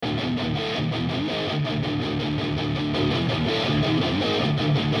Hello,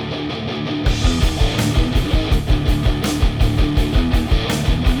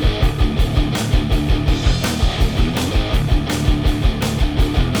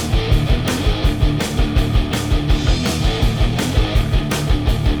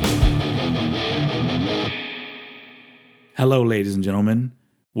 ladies and gentlemen.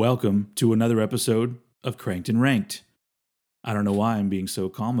 Welcome to another episode of Cranked and Ranked. I don't know why I'm being so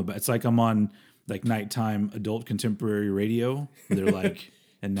calm about it. It's like I'm on like nighttime adult contemporary radio. Where they're like,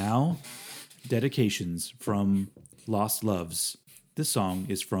 and now, dedications from Lost Loves. This song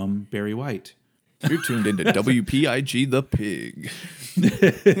is from Barry White. You're tuned into WPIG The Pig.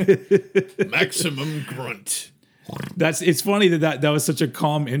 Maximum Grunt. It's funny that was such a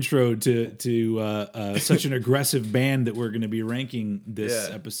calm intro to such an aggressive band that we're going to be ranking this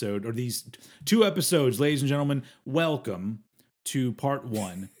episode, or these two episodes. Ladies and gentlemen, welcome to part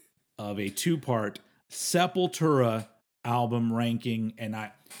one of a two-part Sepultura album ranking.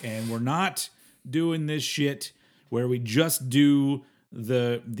 And we're not doing this shit where we just do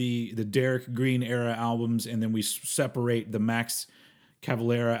the Derek Green era albums and then we separate the Max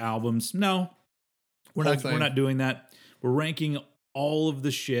Cavalera albums. No. We're not doing that. We're ranking all of the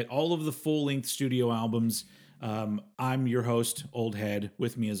shit, all of the full-length studio albums. I'm your host, Old Head.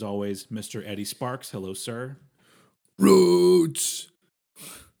 With me, as always, Mr. Eddie Sparks. Hello, sir. Roots.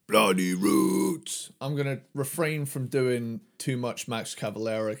 Bloody Roots. I'm going to refrain from doing too much Max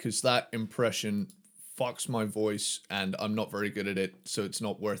Cavalera because that impression fucks my voice and I'm not very good at it, so it's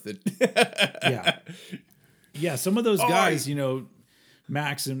not worth it. Yeah, some of those guys,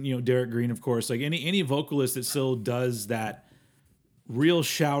 Max and Derek Green, of course, like any vocalist that still does that real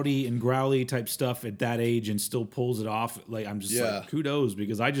shouty and growly type stuff at that age and still pulls it off, like I'm just like kudos,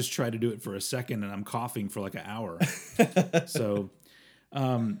 because I just tried to do it for a second and I'm coughing for like an hour. So,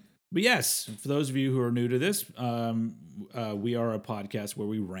 but yes, for those of you who are new to this, we are a podcast where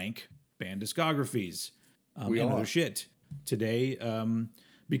we rank band discographies and other shit. Today,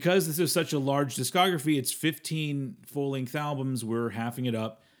 because this is such a large discography, it's 15 full-length albums. We're halving it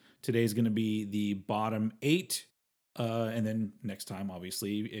up. Today's going to be the bottom 8. And then next time,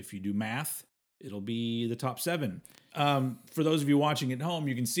 obviously, if you do math, it'll be the top 7. For those of you watching at home,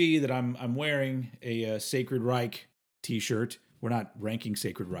 you can see that I'm wearing a Sacred Reich t-shirt. We're not ranking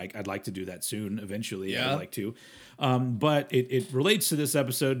Sacred Reich. I'd like to do that soon, eventually. Yeah. I'd like to. But it relates to this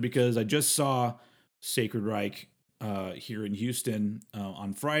episode because I just saw Sacred Reich here in Houston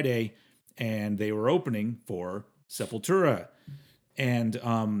on Friday, and they were opening for Sepultura. And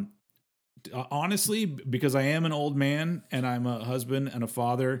honestly, because I am an old man and I'm a husband and a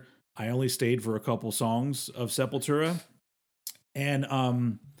father, I only stayed for a couple songs of Sepultura. And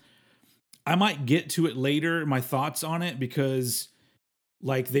I might get to it later, my thoughts on it, because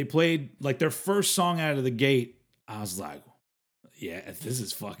like they played like their first song out of the gate, I was like, yeah, this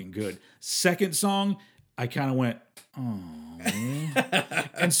is fucking good. Second song, I kind of went, oh,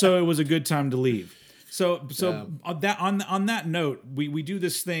 and so it was a good time to leave. So on that note, we do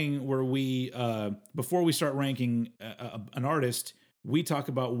this thing where we before we start ranking an artist, we talk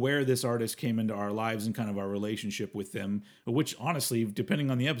about where this artist came into our lives and kind of our relationship with them, which honestly,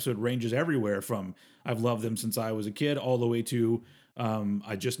 depending on the episode, ranges everywhere from I've loved them since I was a kid all the way to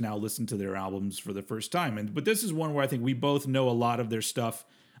I just now listened to their albums for the first time. But this is one where I think we both know a lot of their stuff.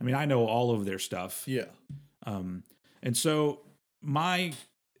 I mean, I know all of their stuff. Yeah. And so I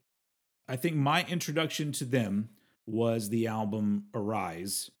think my introduction to them was the album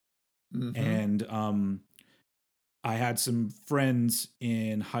Arise. Mm-hmm. And I had some friends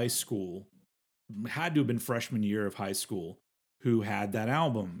in high school, had to have been freshman year of high school, who had that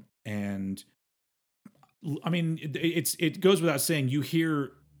album. And I mean, it goes without saying, you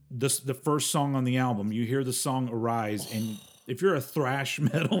hear the first song on the album, you hear the song Arise, and if you're a thrash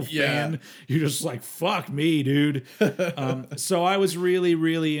metal fan, you're just like, fuck me, dude. So I was really,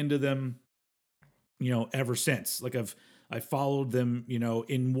 really into them, ever since. Like I followed them,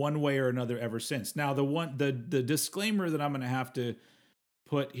 in one way or another ever since. Now, the disclaimer that I'm going to have to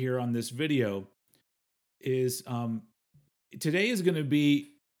put here on this video is today is going to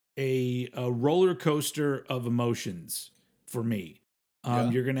be a roller coaster of emotions for me.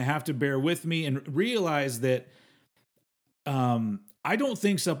 You're going to have to bear with me and realize that I don't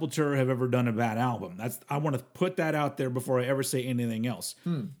think Sepultura have ever done a bad album. I want to put that out there before I ever say anything else.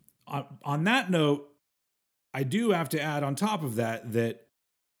 On that note, I do have to add on top of that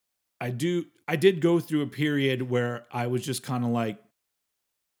I did go through a period where I was just kind of like,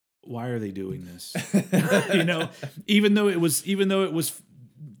 why are they doing this? Even though it was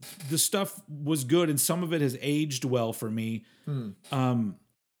the stuff was good and some of it has aged well for me.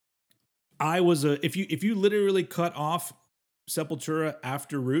 I was if you literally cut off Sepultura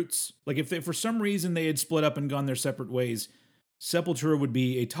after Roots. Like if for some reason they had split up and gone their separate ways, Sepultura would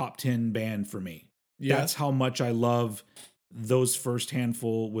be a top 10 band for me. Yeah. That's how much I love those first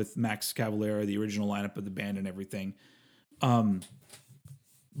handful with Max Cavalera, the original lineup of the band and everything.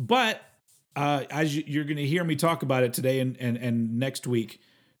 But as you're going to hear me talk about it today and next week,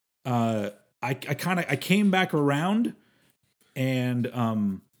 I came back around,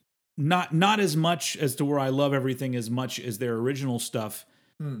 and not as much as to where I love everything as much as their original stuff,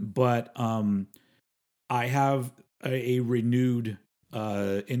 but I have a renewed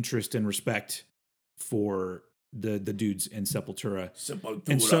interest and respect for the dudes in Sepultura.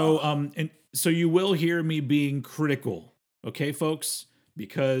 And so you will hear me being critical, okay, folks,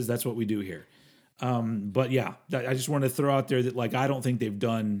 because that's what we do here. But yeah, I just want to throw out there that like I don't think they've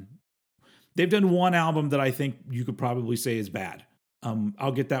done one album that I think you could probably say is bad.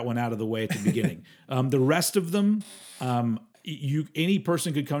 I'll get that one out of the way at the beginning. The rest of them, any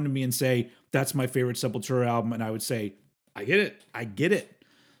person could come to me and say that's my favorite Sepultura album, and I would say I get it.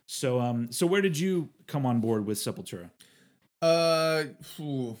 So where did you come on board with Sepultura? My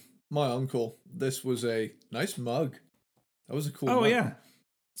uncle. This was a nice mug. That was a cool. Oh mug. Yeah,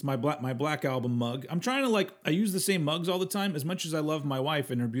 it's my Black Album mug. I'm trying to I use the same mugs all the time. As much as I love my wife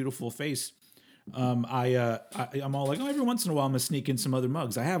and her beautiful face, I'm all like, oh, every once in a while I'm gonna sneak in some other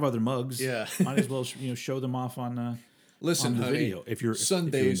mugs. I have other mugs. Yeah, might as well show them off on. Listen, on the honey, video. If you're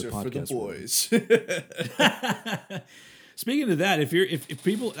Sundays if you're are for the boys. Speaking of that, if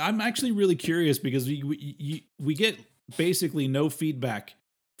people, I'm actually really curious because we get basically no feedback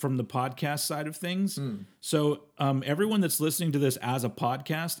from the podcast side of things. So everyone that's listening to this as a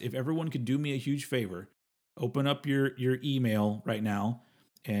podcast, if everyone could do me a huge favor, open up your email right now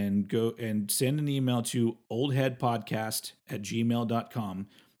and go and send an email to oldheadpodcast@gmail.com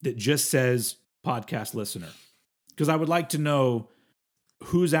that just says podcast listener. Because I would like to know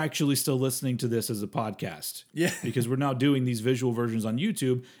who's actually still listening to this as a podcast. Yeah. Because we're now doing these visual versions on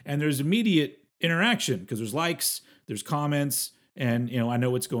YouTube, and there's immediate interaction because there's likes, there's comments, and I know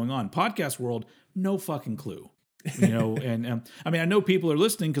what's going on. Podcast world, no fucking clue. And I mean, I know people are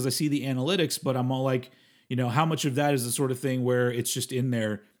listening because I see the analytics, but I'm all like, how much of that is the sort of thing where it's just in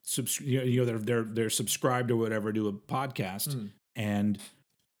their they're subscribed or whatever to a podcast, and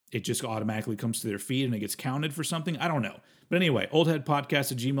it just automatically comes to their feed and it gets counted for something. I don't know. But anyway,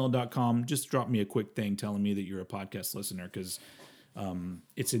 oldheadpodcast@gmail.com. Just drop me a quick thing telling me that you're a podcast listener, because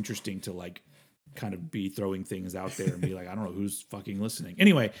it's interesting to kind of be throwing things out there and be like, I don't know who's fucking listening.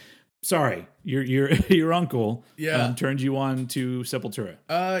 Anyway, sorry, your uncle turned you on to Sepultura.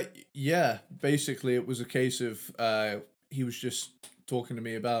 Yeah. Basically, it was a case of he was just talking to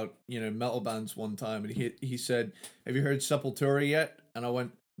me about metal bands one time, and he said, "Have you heard Sepultura yet?" And I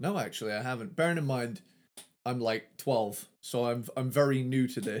went, "No, actually, I haven't." Bearing in mind, I'm like 12, so I'm very new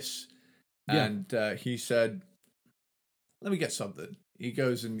to this. Yeah. And he said, "Let me get something." He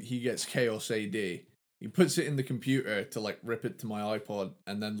goes and he gets Chaos AD. He puts it in the computer to rip it to my iPod,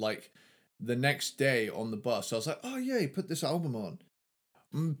 and then the next day on the bus, I was like, "Oh yeah, he put this album on."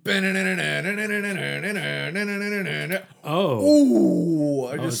 Oh,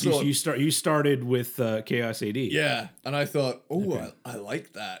 I just thought you started with Chaos AD. Yeah, and I thought, I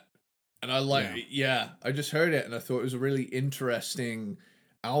like that, and I just heard it and I thought it was a really interesting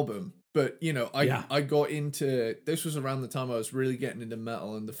album. But I got into this was around the time I was really getting into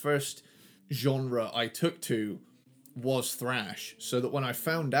metal, and the first genre I took to was thrash. So that when I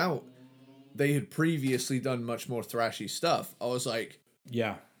found out they had previously done much more thrashy stuff, I was like,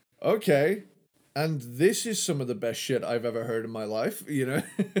 yeah, okay, and this is some of the best shit I've ever heard in my life, Yeah.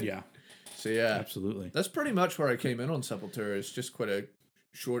 So yeah, absolutely. That's pretty much where I came in on Sepultura. It's just quite a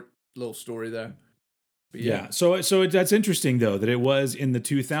short little story there. But yeah. So that's interesting though, that it was in the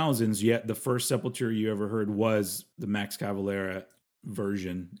 2000s, yet the first Sepultura you ever heard was the Max Cavalera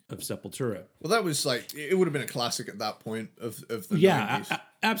version of Sepultura. Well, that was it would have been a classic at that point of the 90s.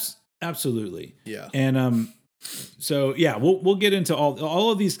 Absolutely. Yeah. And so yeah, we'll get into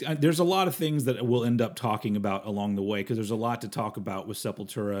all of these. There's a lot of things that we'll end up talking about along the way, because there's a lot to talk about with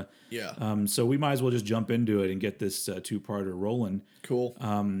Sepultura. Yeah. So we might as well just jump into it and get this two-parter rolling. Cool.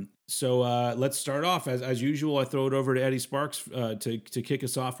 So let's start off as usual. I throw it over to Eddie Sparks to kick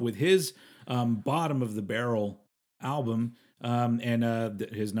us off with his bottom of the barrel album, and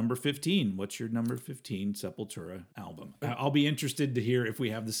his number 15. What's your number 15 Sepultura album? I'll be interested to hear if we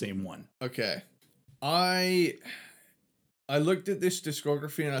have the same one. Okay. I looked at this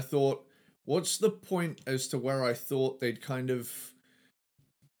discography and I thought, what's the point as to where I thought they'd kind of,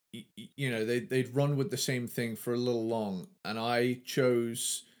 they'd run with the same thing for a little long, and I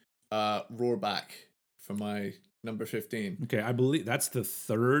chose Roarback for my number 15. Okay, I believe that's the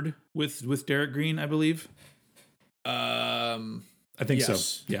third with Derek Green, I believe. I think so.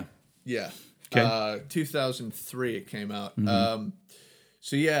 Yes. Yeah. Yeah. Okay. 2003 it came out. Mhm.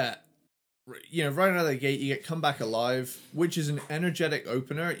 So yeah, right out of the gate, you get Come Back Alive, which is an energetic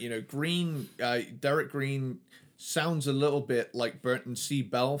opener. Derek Green sounds a little bit like Burton C.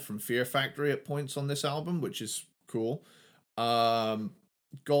 Bell from Fear Factory at points on this album, which is cool.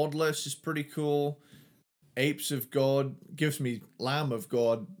 Godless is pretty cool. Apes of God gives me Lamb of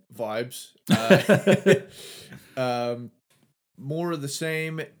God vibes. More of the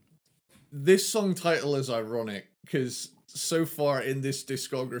same. This song title is ironic because so far in this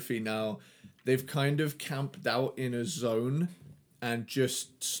discography now, they've kind of camped out in a zone and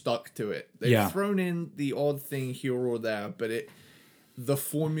just stuck to it. They've thrown in the odd thing here or there, but the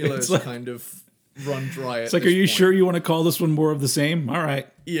formula is kind of run dry. It's like, are you sure you want to call this one more of the same? All right.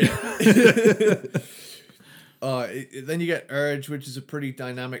 Yeah. Then you get Urge, which is a pretty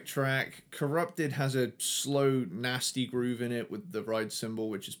dynamic track. Corrupted has a slow, nasty groove in it with the ride cymbal,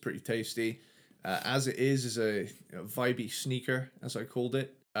 which is pretty tasty. As It is a vibey sneaker, as I called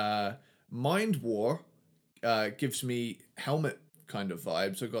it. Mind War gives me Helmet kind of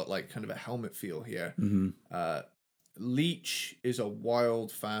vibes. I got like kind of a Helmet feel here. Mm-hmm. Leech is a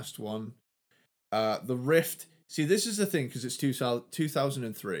wild, fast one. The Rift. See, this is the thing, because it's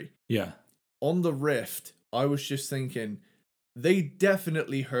 2003. Yeah. On the Rift, I was just thinking, they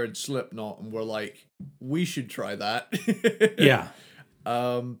definitely heard Slipknot and were like, we should try that. Yeah.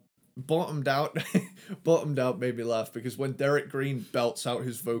 Bottomed Out made me laugh because when Derek Green belts out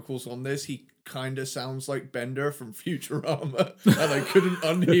his vocals on this, he kind of sounds like Bender from Futurama, and I couldn't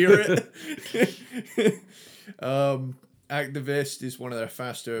unhear it. Activist is one of their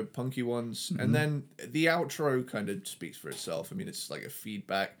faster, punky ones. And then the outro kind of speaks for itself. I mean, it's like a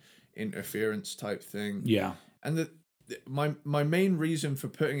feedback interference type thing. Yeah. And my main reason for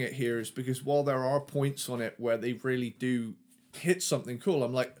putting it here is because while there are points on it where they really do hit something cool,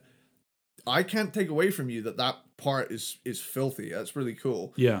 I'm like, I can't take away from you that part is filthy. That's really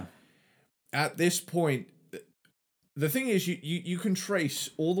cool. Yeah. At this point, the thing is, you can trace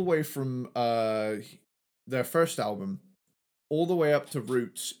all the way from their first album all the way up to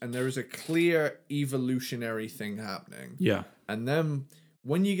Roots, and there is a clear evolutionary thing happening. Yeah. And then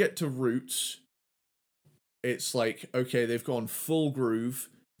when you get to Roots, it's like, okay, they've gone full groove.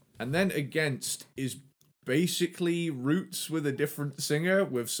 And then Against is basically Roots with a different singer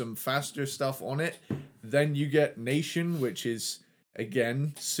with some faster stuff on it. Then you get Nation, which is,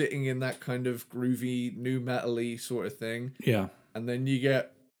 again, sitting in that kind of groovy, new metal-y sort of thing. Yeah. And then you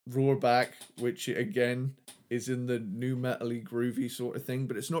get Roarback, which, again, is in the new metal-y, groovy sort of thing.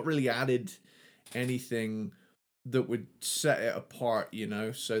 But it's not really added anything that would set it apart, you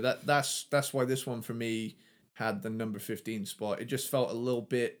know? So that's why this one, for me, had the number 15 spot. It just felt a little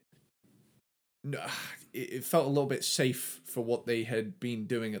bit... It felt a little bit safe for what they had been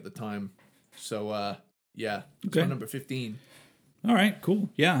doing at the time. So, yeah, it's my number 15. All right, cool.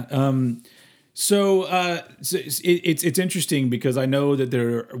 Yeah. So it's interesting because I know that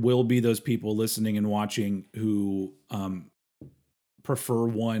there will be those people listening and watching who prefer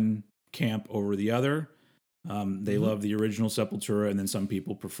one camp over the other. They love the original Sepultura, and then some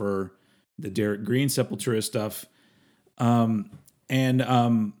people prefer the Derek Green Sepultura stuff.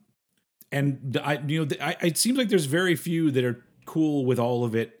 It seems like there's very few that are cool with all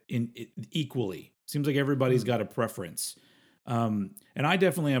of it equally. Seems like everybody's got a preference. And I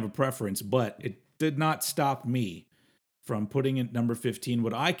definitely have a preference, but it did not stop me from putting at number 15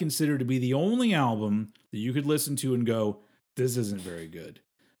 what I consider to be the only album that you could listen to and go, this isn't very good.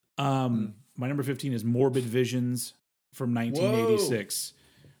 My number 15 is Morbid Visions from 1986. Whoa.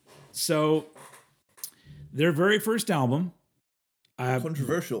 So their very first album.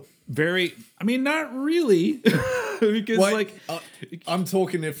 Controversial. Not really. Because I'm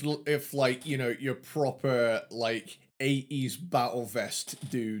talking if like, you know, your proper like 80s battle vest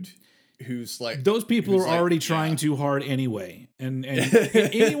dude who's like, those people are already trying too hard anyway. And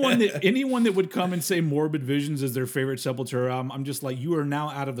anyone that would come and say Morbid Visions is their favorite Sepultura album, I'm just like, you are now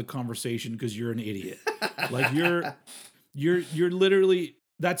out of the conversation because you're an idiot. Like you're literally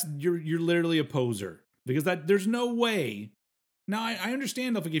a poser, because there's no way. Now I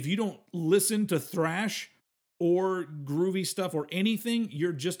understand if you don't listen to thrash or groovy stuff or anything,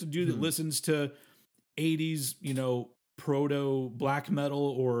 you're just a dude that listens to 80s, you know, proto black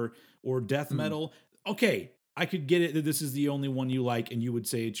metal or death metal. Okay, I could get it that this is the only one you like and you would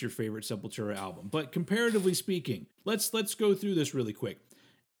say it's your favorite Sepultura album. But comparatively speaking, let's go through this really quick.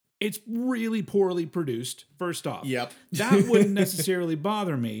 It's really poorly produced, first off. Yep. That wouldn't necessarily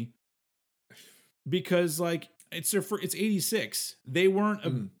bother me. because like it's it's 86. They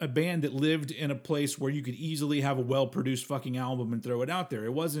weren't a band that lived in a place where you could easily have a well-produced fucking album and throw it out there.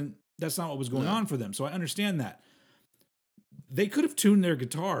 It wasn't, that's not what was going on for them. So I understand that. They could have tuned their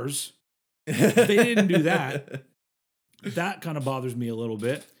guitars. They didn't do that. That kind of bothers me a little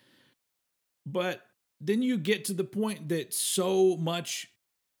bit. But then you get to the point that so much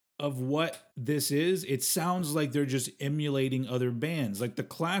of what this is, it sounds like they're just emulating other bands. Like the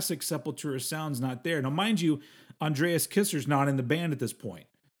classic Sepultura sound's not there. Now, mind you, Andreas Kisser's not in the band at this point.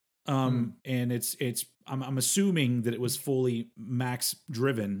 And I'm assuming that it was fully Max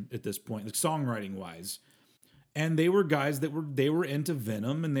driven at this point, like songwriting wise. And they were guys that were into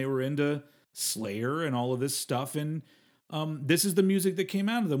Venom and they were into Slayer and all of this stuff. And this is the music that came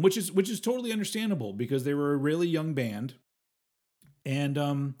out of them, which is totally understandable because they were a really young band.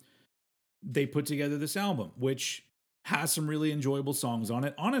 And they put together this album, which has some really enjoyable songs on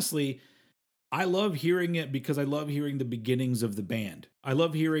it. Honestly, I love hearing it because I love hearing the beginnings of the band. I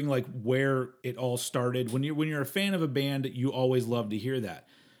love hearing like where it all started. When you're a fan of a band, you always love to hear that.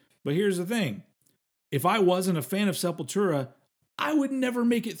 But here's the thing. If I wasn't a fan of Sepultura, I would never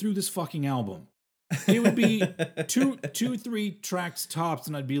make it through this fucking album. It would be two, 3 tracks tops,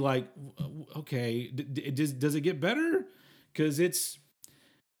 and I'd be like, okay, does it get better? Because it's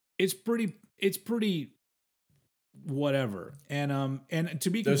pretty whatever. And to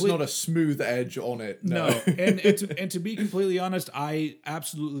be there's not a smooth edge on it. No. and to be completely honest, I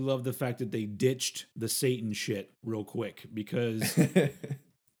absolutely love the fact that they ditched the Satan shit real quick because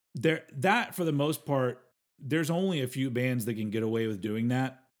that for the most part, there's only a few bands that can get away with doing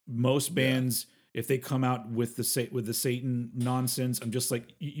that. Most bands, if they come out with the Satan nonsense, I'm just like,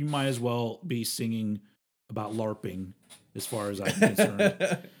 you might as well be singing about LARPing, as far as I'm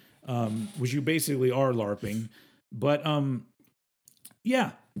concerned. Which you basically are LARPing. But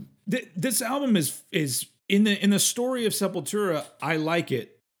yeah, this album is in the story of Sepultura. I like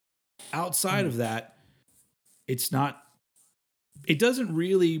it. Outside of that, it's not. It doesn't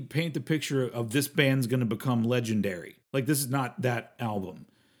really paint the picture of this band's going to become legendary. Like, this is not that album.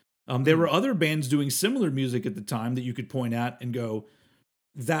 There were other bands doing similar music at the time that you could point at and go,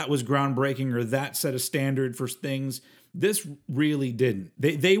 that was groundbreaking, or that set a standard for things. This really didn't.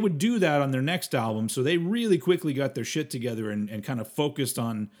 They would do that on their next album, so they really quickly got their shit together and kind of focused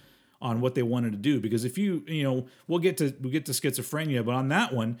on what they wanted to do. Because if we'll get to Schizophrenia, but on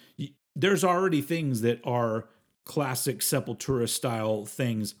that one, there's already things that are classic Sepultura style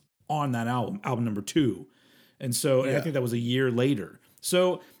things on that album number 2. And so and I think that was a year later.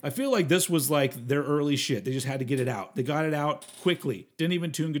 So I feel like this was like their early shit. They just had to get it out. They got it out quickly. Didn't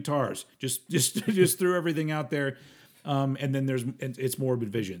even tune guitars. Just threw everything out there. And then it's Morbid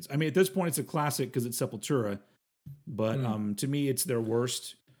Visions. I mean, at this point, it's a classic because it's Sepultura. But to me, it's their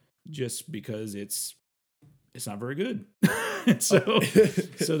worst, just because it's not very good.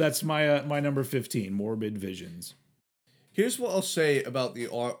 so that's my number 15, Morbid Visions. Here's what I'll say about the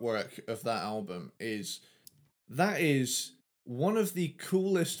artwork of that album that is one of the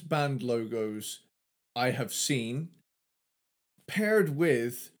coolest band logos I have seen, paired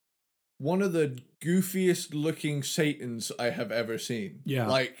with one of the goofiest looking Satans I have ever seen. Yeah.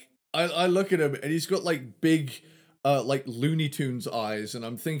 Like, I look at him and he's got like big, like Looney Tunes eyes, and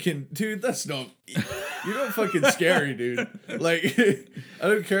I'm thinking, dude, that's not, you're not fucking scary, dude. Like, I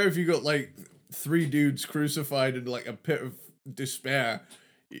don't care if you got like 3 dudes crucified in like a pit of despair.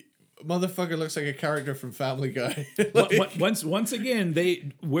 Motherfucker looks like a character from Family Guy. Like, once again,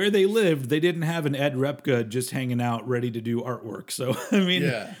 where they lived, they didn't have an Ed Repka just hanging out ready to do artwork. So I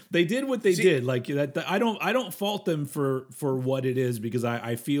mean, they did what they did. Like that, I don't fault them for what it is, because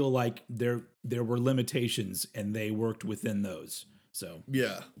I feel like there were limitations and they worked within those. So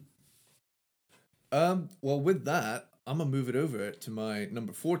yeah. Well, with that, I'm gonna move it over to my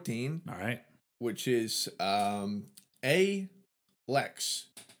number 14. All right. Which is Lex.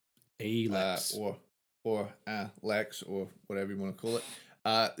 Lex. Or Lex, or whatever you want to call it.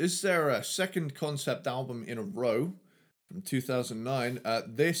 This is their second concept album in a row from 2009.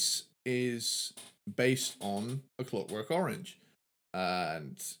 This is based on A Clockwork Orange.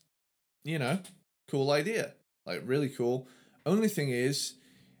 And, cool idea. Like, really cool. Only thing is,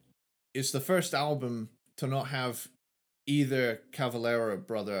 it's the first album to not have either Cavalera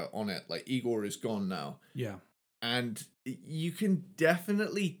brother on it. Like, Igor is gone now. Yeah. And you can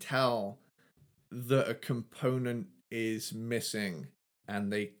definitely tell that a component is missing,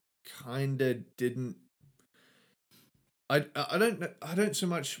 and they kind of didn't. I don't so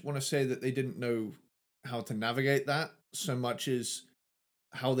much want to say that they didn't know how to navigate that, so much as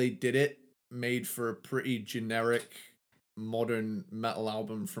how they did it made for a pretty generic modern metal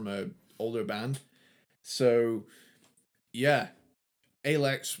album from a older band. So, yeah,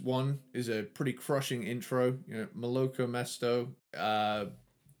 Alex 1 is a pretty crushing intro. You know, Maloko Mesto,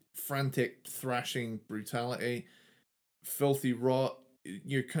 frantic thrashing brutality, filthy rot.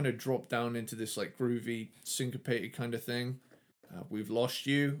 You kind of drop down into this like groovy, syncopated kind of thing. We've lost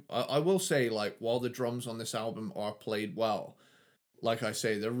you. I will say, like, while the drums on this album are played well, like I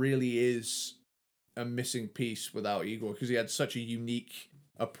say, there really is a missing piece without Igor because he had such a unique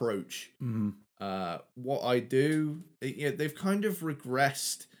approach. Mm-hmm. What I do, yeah, they've kind of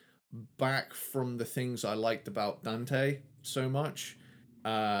regressed back from the things I liked about Dante so much.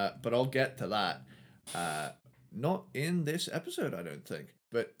 But I'll get to that. Not in this episode, I don't think.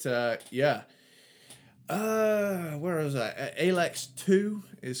 But yeah. Where was I? Alex 2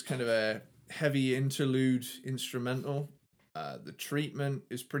 is kind of a heavy interlude instrumental. The treatment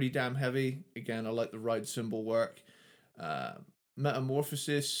is pretty damn heavy. Again, I like the ride cymbal work.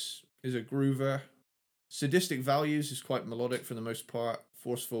 Metamorphosis is a groover. Sadistic Values is quite melodic for the most part.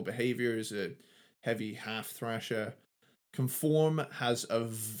 Forceful Behavior is a heavy half thrasher. Conform has a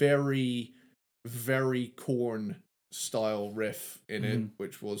very, very Korn style riff in it,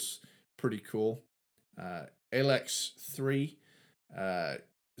 which was pretty cool. Alex 3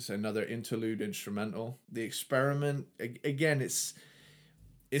 is another interlude instrumental. The Experiment, again, it's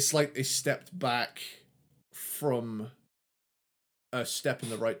like they stepped back from a step in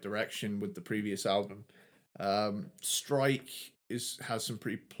the right direction with the previous album. Strike has some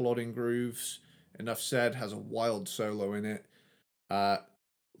pretty plodding grooves. Enough Said has a wild solo in it.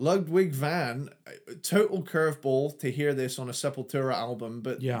 Ludwig van, total curveball to hear this on a Sepultura album,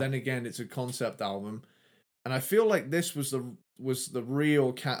 but then again, it's a concept album, and I feel like this was the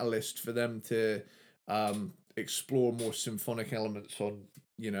real catalyst for them to explore more symphonic elements on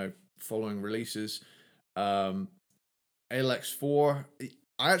following releases. Alex 4,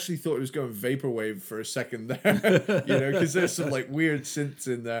 I actually thought it was going vaporwave for a second there, because there's some like weird synths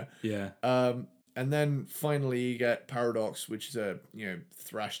in there. Yeah. And then finally you get Paradox, which is a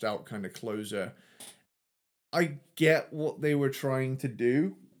thrashed out kind of closer. I get what they were trying to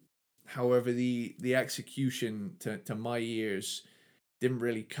do. However, the execution to my ears didn't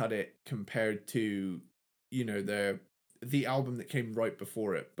really cut it compared to the album that came right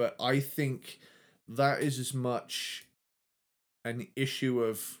before it. But I think that is as much an issue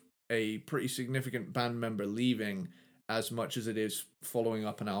of a pretty significant band member leaving as much as it is following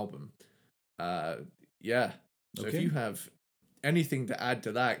up an album. Yeah. So if you have anything to add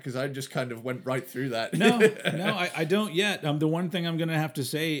to that, because I just kind of went right through that. No, I don't yet. The one thing I'm gonna have to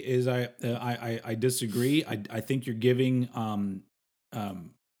say is I disagree. I think you're giving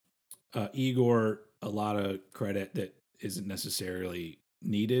Igor a lot of credit that isn't necessarily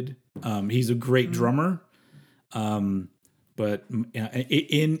needed. He's a great drummer. But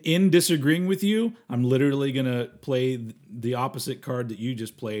in disagreeing with you, I'm literally going to play the opposite card that you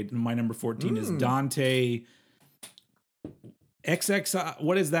just played. My number 14 is Dante XXI.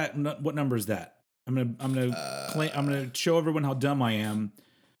 What is that? What number is that? I'm going to show everyone how dumb I am.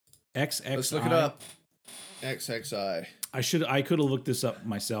 XXI. Let's look it up. XXI. I could have looked this up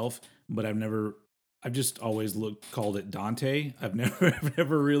myself, but I've just always called it Dante. I've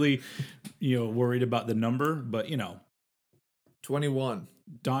never really, worried about the number, but 21.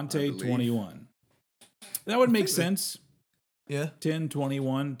 Dante 21. That would make sense. Yeah. 10,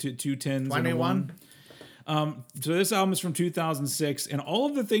 21, two 10s 21. and a 1. So this album is from 2006, and all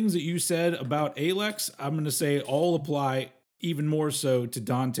of the things that you said about Alex, I'm going to say all apply even more so to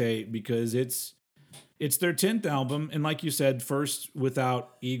Dante because it's their 10th album, and like you said, first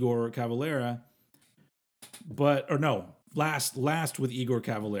without Igor Cavalera, last with Igor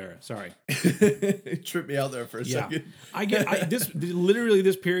Cavalera. Sorry. It tripped me out there for a second. Literally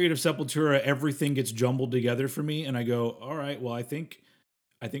this period of Sepultura, everything gets jumbled together for me. And I go, all right, well, I think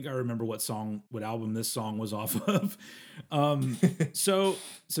I remember what album this song was off of. So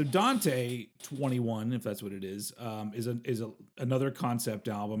Dante 21, if that's what it is another concept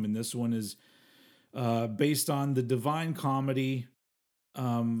album. And this one is based on the Divine Comedy.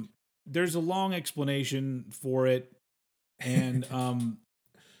 There's a long explanation for it. And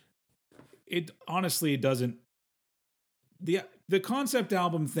it honestly doesn't. The concept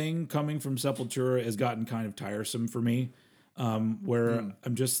album thing coming from Sepultura has gotten kind of tiresome for me. Where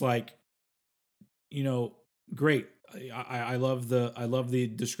I'm just like, great. I love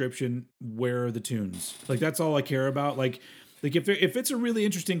the description. Where are the tunes? Like that's all I care about. Like if it's a really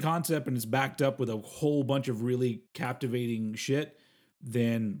interesting concept and it's backed up with a whole bunch of really captivating shit,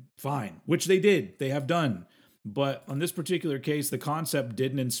 then fine. Which they did. They have done. But on this particular case, the concept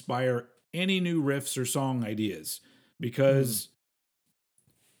didn't inspire any new riffs or song ideas because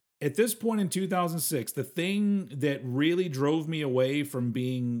at this point in 2006, the thing that really drove me away from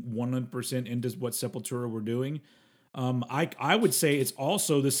being 100% into what Sepultura were doing, I would say it's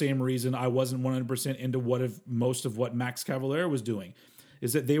also the same reason I wasn't 100% into most of what Max Cavalera was doing,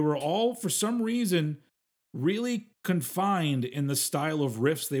 is that they were all, for some reason, really confined in the style of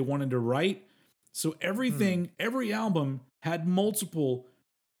riffs they wanted to write. So every album had multiple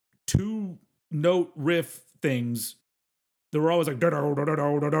 2-note riff things. They were always like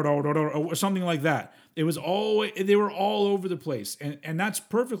or something like that. They were all over the place, and that's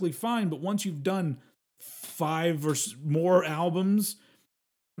perfectly fine. But once you've done 5 or more albums,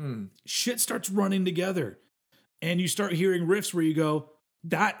 shit starts running together, and you start hearing riffs where you go,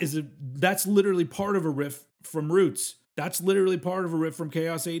 that's literally part of a riff from Roots. That's literally part of a riff from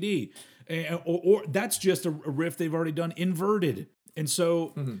Chaos AD, or that's just a riff they've already done inverted, and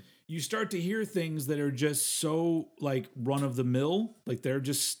so. You start to hear things that are just so like run of the mill, like they're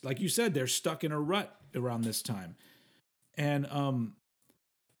just, like you said, they're stuck in a rut around this time. And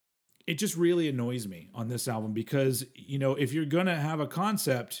it just really annoys me on this album because, if you're going to have a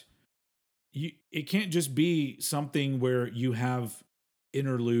concept, it can't just be something where you have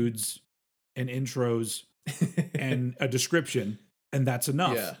interludes and intros and a description and that's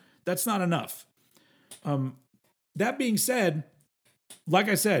enough. Yeah. That's not enough. That being said, like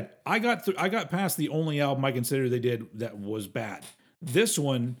I said, I got past the only album I consider they did that was bad. This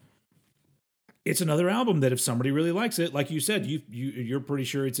one, it's another album that if somebody really likes it, like you said, you're pretty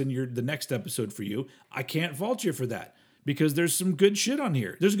sure it's in the next episode for you. I can't fault you for that because there's some good shit on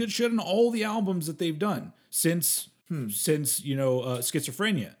here. There's good shit on all the albums that they've done since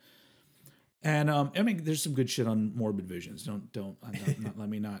Schizophrenia. And I mean, there's some good shit on Morbid Visions. I'm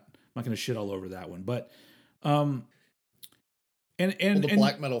not going to shit all over that one, but. And the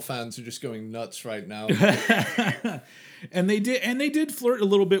black metal fans are just going nuts right now. and they did flirt a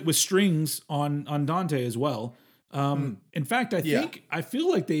little bit with strings on Dante as well. In fact, I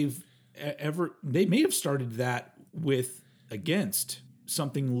feel like they may have started that with Against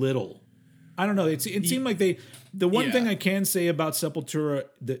Something Little. I don't know. It seemed like the one thing I can say about Sepultura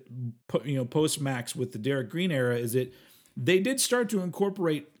that post Max with the Derek Green era is that they did start to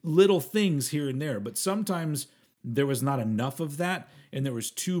incorporate little things here and there, but sometimes there was not enough of that, and there was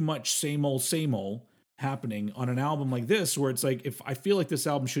too much same old happening on an album like this, where it's like, if I feel like this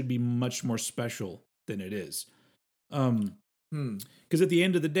album should be much more special than it is. Because at the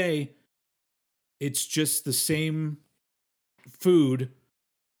end of the day, it's just the same food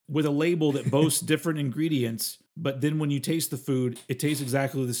with a label that boasts different ingredients, but then when you taste the food, it tastes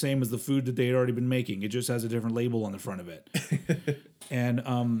exactly the same as the food that they had already been making. It just has a different label on the front of it.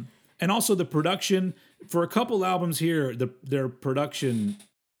 And also the production for a couple albums here, their production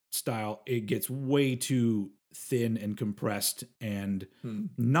style, it gets way too thin and compressed and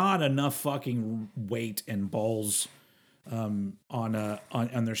not enough fucking weight and balls on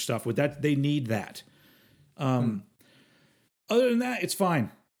their stuff. With that, they need that. Other than that, it's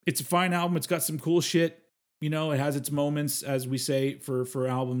fine. It's a fine album. It's got some cool shit. It has its moments, as we say, for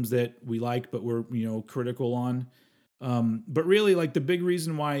albums that we like, but we're critical on. But really, like, the big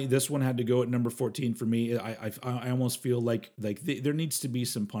reason why this one had to go at number 14 for me, I almost feel like there needs to be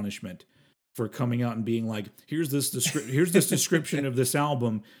some punishment for coming out and being like, here's this description of this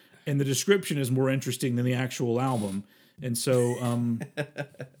album, and the description is more interesting than the actual album, and so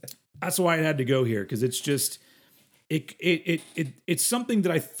that's why it had to go here, because it's just it's something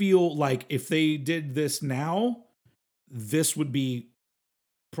that I feel like if they did this now, this would be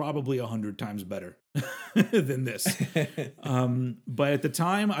probably 100 times better than this. But at the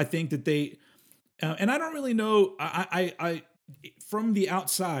time, I think that they, and I don't really know, I from the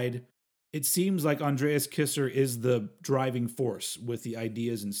outside, it seems like Andreas Kisser is the driving force with the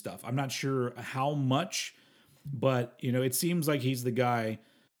ideas and stuff. I'm not sure how much, but it seems like he's the guy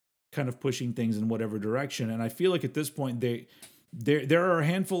kind of pushing things in whatever direction. And I feel like at this point, there are a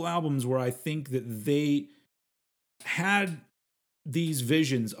handful of albums where I think that they had these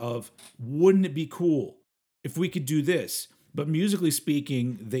visions of, wouldn't it be cool if we could do this? But musically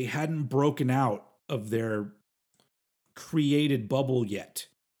speaking, they hadn't broken out of their created bubble yet.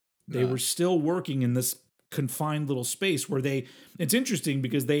 They were still working in this confined little space where it's interesting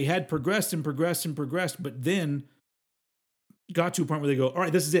because they had progressed, but then got to a point where they go, all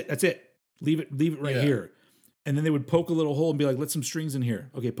right, this is it. That's it. Leave it right here. And then they would poke a little hole and be like, let some strings in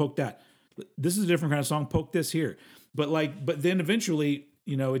here. Okay, poke that. This is a different kind of song. Poke this here. But then eventually,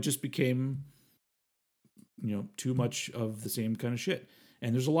 it just became, too much of the same kind of shit.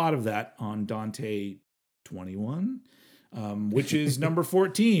 And there's a lot of that on Dante 21, which is number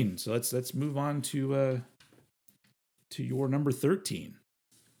 14. So let's move on to your number 13.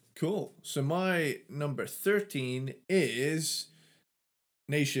 Cool. So my number 13 is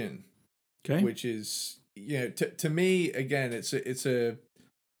Nation, Okay. which is, to me again, it's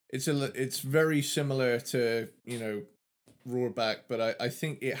very similar to, Roarback, but I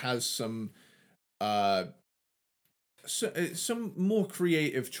think it has some some more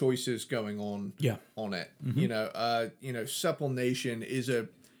creative choices going on Yeah. on it. Mhm. Supple Nation is a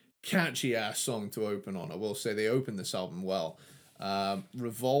catchy ass song to open on. I will say they opened this album well.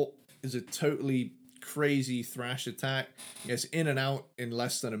 Revolt is a totally crazy thrash attack. It's in and out in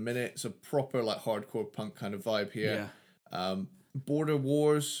less than a minute. It's a proper like hardcore punk kind of vibe here. Yeah. Border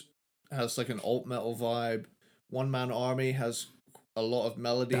Wars has like an alt metal vibe. One Man Army has a lot of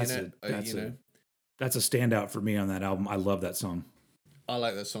melody in it. That's a standout for me on that album. I love that song. I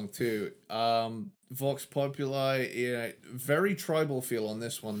like that song too. Vox Populi, very tribal feel on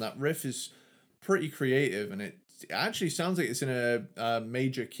this one. That riff is pretty creative, and it actually sounds like it's in a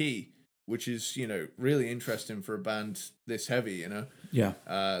major key, which is really interesting for a band this heavy. Yeah.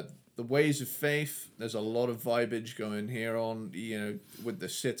 The Ways of Faith, there's a lot of vibage going here on with the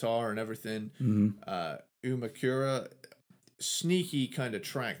sitar and everything. Umakura, sneaky kind of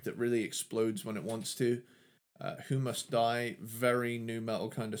track that really explodes when it wants to. Who Must Die, very new metal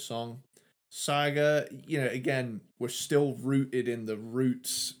kind of song. Saga, again, we're still rooted in the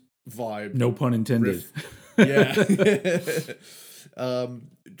roots vibe. No pun intended. Yeah.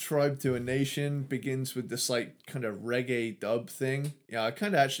 Tribe to a Nation begins with this like kind of reggae dub thing. Yeah, I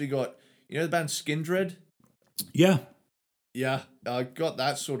kind of actually got, the band Skindred? Yeah. Yeah, I got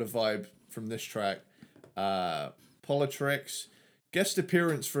that sort of vibe from this track. Politrix, guest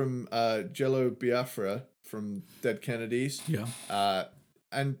appearance from Jello Biafra from Dead Kennedys. Yeah.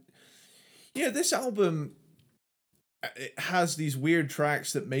 And this album, it has these weird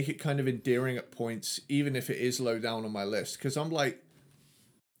tracks that make it kind of endearing at points, even if it is low down on my list. Because I'm like,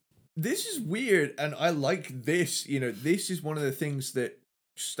 this is weird, and I like this. This is one of the things that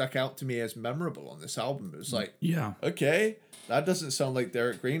stuck out to me as memorable on this album. It was like, yeah, okay, that doesn't sound like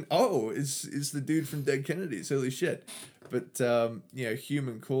Derek Green. Oh, it's the dude from Dead Kennedys. Holy shit. But,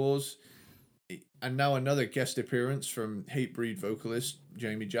 Human Cause. And now another guest appearance from Hatebreed vocalist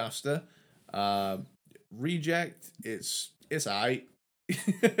Jamie Jasta. Reject, it's aight.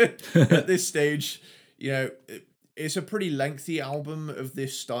 At this stage, it's a pretty lengthy album of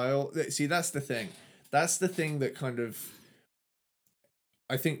this style. See, that's the thing. That's the thing that kind of,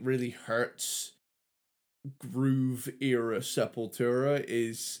 I think, really hurts groove era Sepultura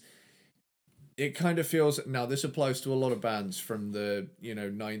is it kind of feels, now this applies to a lot of bands from the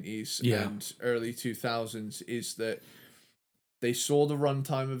 90s and early 2000s, is that they saw the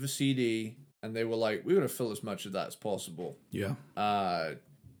runtime of a CD and they were like, we gotta fill as much of that as possible. Yeah.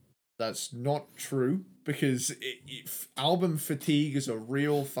 That's not true, because album fatigue is a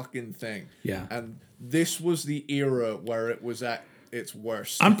real fucking thing. Yeah. And this was the era where it was at its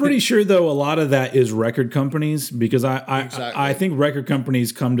worst. I'm pretty sure, though, a lot of that is record companies, because I think record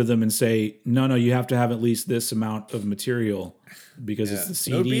companies come to them and say, no, you have to have at least this amount of material because it's the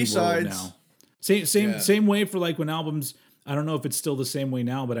CD world now. Same way for like when albums, I don't know if it's still the same way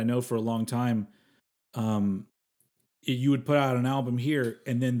now, but I know for a long time, you would put out an album here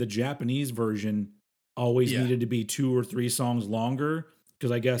and then the Japanese version always needed to be 2 or 3 songs longer,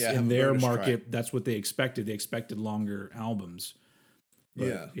 because I guess in their market, that's what they expected. They expected longer albums.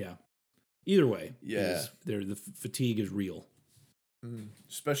 But, yeah. Either way, the fatigue is real.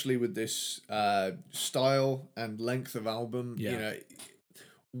 Especially with this style and length of album. Yeah.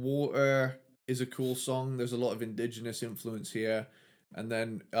 Water is a cool song. There's a lot of indigenous influence here. And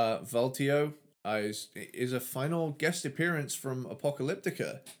then Valtio is a final guest appearance from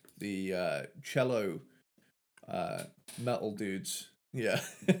Apocalyptica, the cello metal dudes. Yeah.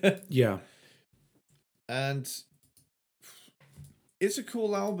 Yeah. And it's a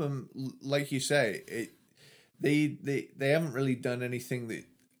cool album, like you say. They haven't really done anything that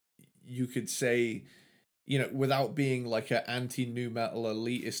you could say, without being like an anti-nu metal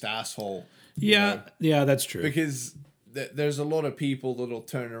elitist asshole. Yeah, that's true. Because there's a lot of people that'll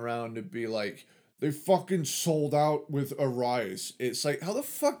turn around and be like, they fucking sold out with Arise. It's like, how the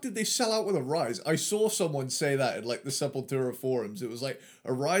fuck did they sell out with Arise? I saw someone say that in like the Sepultura forums. It was like,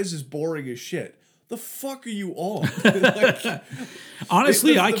 Arise is boring as shit. The fuck are you on? Like,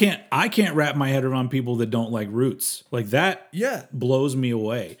 honestly, I can't wrap my head around people that don't like Roots. Like that blows me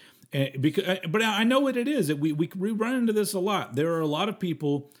away. But I know what it is. We run into this a lot. There are a lot of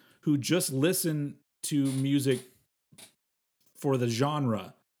people who just listen to music for the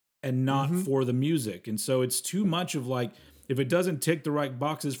genre and not for the music. And so it's too much of like, if it doesn't tick the right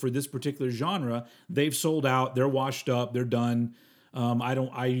boxes for this particular genre, they've sold out, they're washed up, they're done.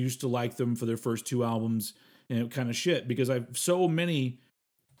 I used to like them for their first two albums and it kind of shit because I've so many,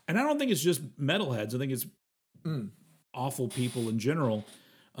 and I don't think it's just metalheads. I think it's awful people in general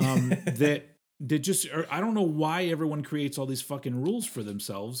that just I don't know why everyone creates all these fucking rules for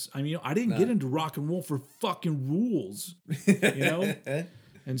themselves. I mean, I didn't get into rock and roll for fucking rules, you know.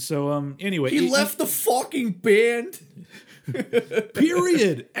 And so anyway, he left the fucking band.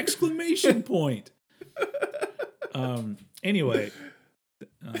 Period! Exclamation point. Anyway,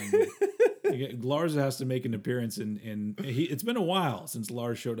 Lars has to make an appearance in it's been a while since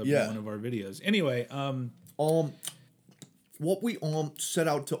Lars showed up in one of our videos. Anyway, what we set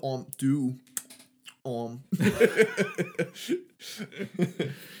out to do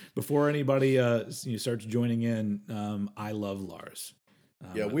before anybody starts joining in, I love Lars.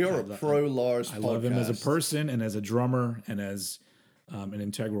 We are a pro Lars. I love him as a person and as a drummer and as an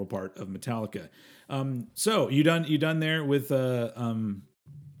integral part of Metallica. So you done there with what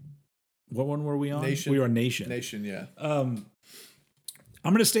one were we on? Nation. We were on Nation. Nation, yeah. I'm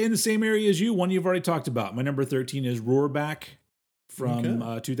going to stay in the same area as you. One you've already talked about. My number 13 is Roarback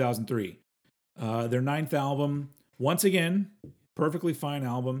from 2003. Their ninth album. Once again, perfectly fine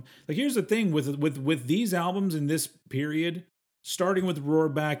album. Like here's the thing with these albums in this period, starting with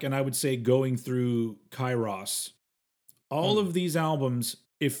Roarback and I would say going through Kairos. All of these albums,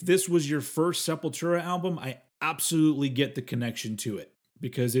 if this was your first Sepultura album, I absolutely get the connection to it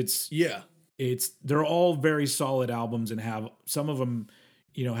because they're all very solid albums and have some of them,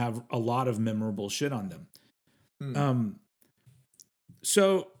 have a lot of memorable shit on them.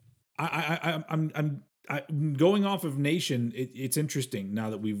 So I'm going off of Nation. It's interesting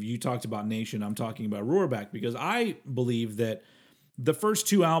now that you talked about Nation. I'm talking about Roarback because I believe that the first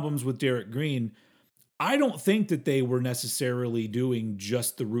two albums with Derek Green, I don't think that they were necessarily doing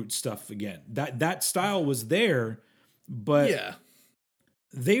just the Root stuff again. That style was there, but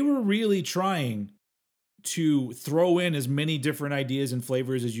they were really trying to throw in as many different ideas and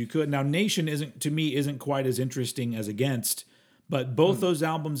flavors as you could. Now, Nation isn't quite as interesting as Against, but both those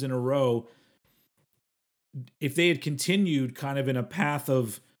albums in a row, if they had continued kind of in a path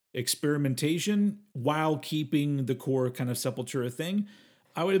of experimentation while keeping the core kind of Sepultura thing,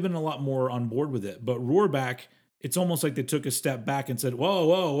 I would have been a lot more on board with it. But Roarback, it's almost like they took a step back and said,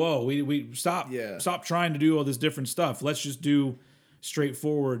 whoa, we stop trying to do all this different stuff. Let's just do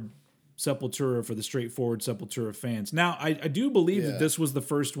straightforward Sepultura for the straightforward Sepultura fans. Now, I do believe that this was the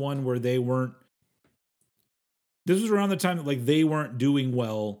first one where this was around the time that they weren't doing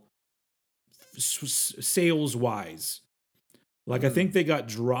well sales wise. I think they got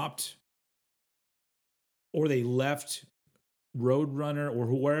dropped or they left Roadrunner or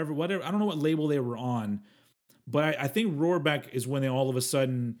whatever. I don't know what label they were on, but I think Roarback is when they all of a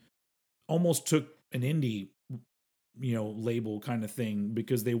sudden almost took an indie, label kind of thing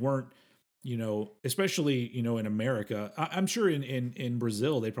because they weren't, especially, in America. I'm sure in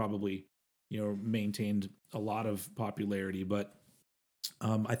Brazil, they probably, maintained a lot of popularity, but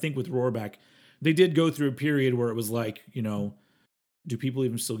I think with Roarback, they did go through a period where it was like, do people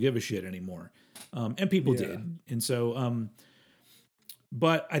even still give a shit anymore? And people did. And so,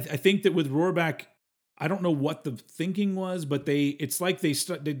 but I think that with Roarback, I don't know what the thinking was, but it's like they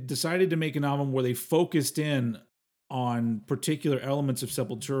decided to make an album where they focused in on particular elements of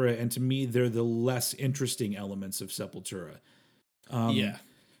Sepultura, and to me, they're the less interesting elements of Sepultura.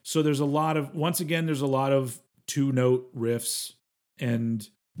 So there's a lot of 2-note riffs and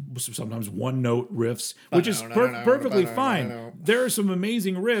sometimes 1-note riffs, which is perfectly fine. There are some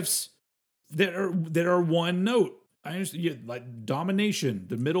amazing riffs that are 1 note. I understand, like Domination,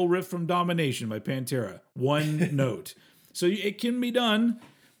 the middle riff from Domination by Pantera, 1 note. So it can be done,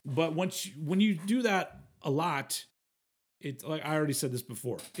 but when you do that a lot, it's like I already said this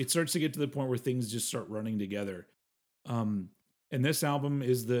before. It starts to get to the point where things just start running together. And this album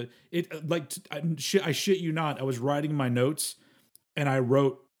is I shit you not. I was writing my notes and I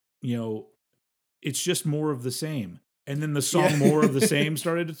wrote, it's just more of the same. And then the song More of the Same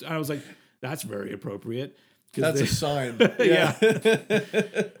started. I was like, that's very appropriate. That's a sign. Yeah.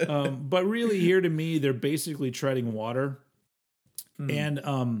 But really here to me, they're basically treading water. And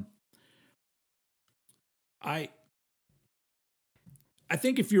I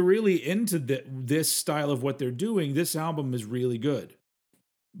think if you're really into this style of what they're doing, this album is really good.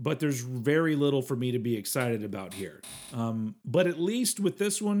 But there's very little for me to be excited about here. But at least with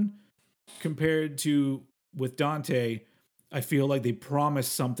this one, compared to with Dante, I feel like they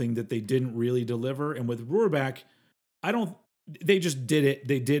promised something that they didn't really deliver. And with Roarback, they just did it.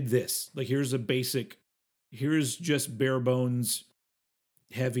 They did this. Like, here's just bare bones,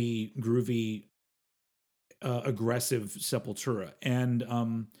 heavy, groovy aggressive Sepultura,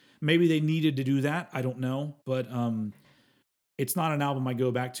 and maybe they needed to do that. I don't know, but it's not an album I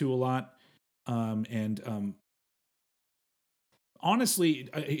go back to a lot. And honestly,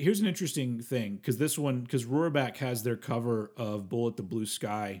 here's an interesting thing, because Roarback has their cover of Bullet the Blue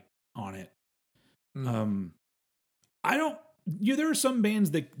Sky on it. I don't. There are some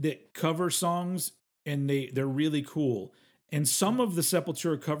bands that cover songs and they're really cool. And some of the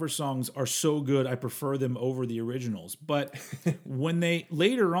Sepultura cover songs are so good, I prefer them over the originals. But when they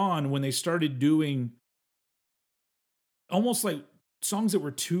started doing almost like songs that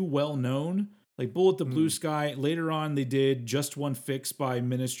were too well known, like Bullet the Blue Sky, later on they did Just One Fix by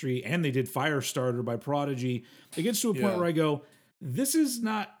Ministry, and they did Firestarter by Prodigy. It gets to a point where I go, this is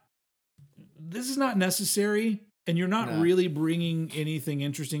not necessary, and you're not really bringing anything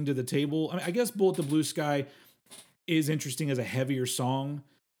interesting to the table. I mean, I guess Bullet the Blue Sky is interesting as a heavier song,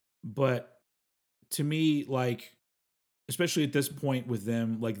 but to me, like, especially at this point with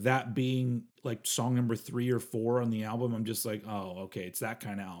them, like that being like song number 3 or 4 on the album, I'm just like, oh, okay, it's that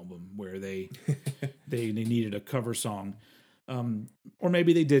kind of album where they needed a cover song, or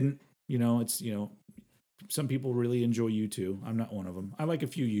maybe they didn't. It's some people really enjoy U2. I'm not one of them. I like a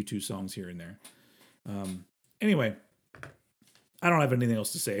few U2 songs here and there. Anyway, I don't have anything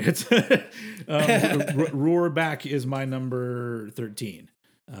else to say. It's Roarback is my number 13.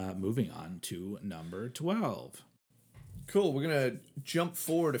 Moving on to number 12. Cool. We're gonna jump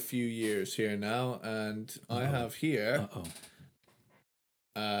forward a few years here now, and I have here.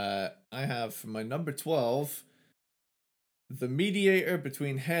 I have for my number 12. The mediator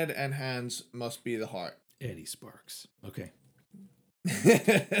between head and hands must be the heart. Eddie Sparks. Okay.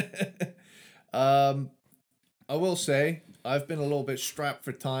 I will say I've been a little bit strapped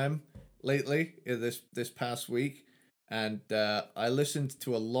for time lately this past week, and I listened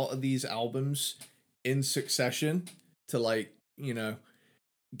to a lot of these albums in succession to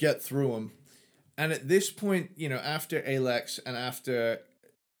get through them. And at this point, after Alex and after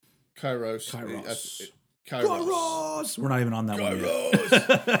Kairos. We're not even on that one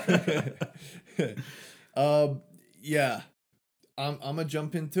yet. Yeah. I'm gonna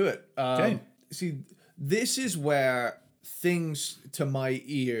jump into it. Okay. See, this is where things to my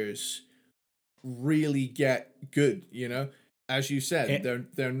ears really get good, As you said,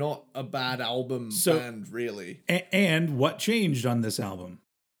 they're not a bad album band, really. And what changed on this album?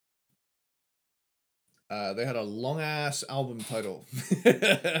 They had a long ass album title.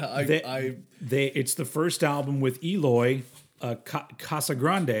 It's the first album with Eloy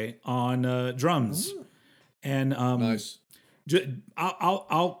Casagrande on drums. Oh. And nice.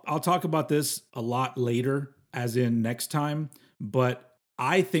 I'll talk about this a lot later, as in next time. But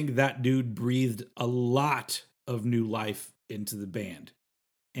I think that dude breathed a lot of new life into the band,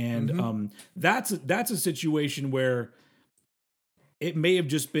 and that's a situation where it may have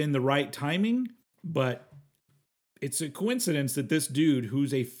just been the right timing, but it's a coincidence that this dude,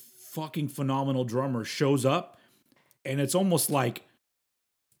 who's a fucking phenomenal drummer, shows up, and it's almost like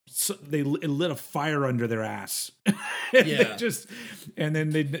it lit a fire under their ass. Yeah. And then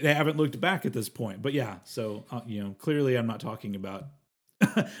they haven't looked back at this point. But yeah, so clearly I'm not talking about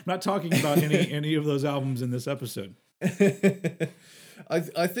any of those albums in this episode.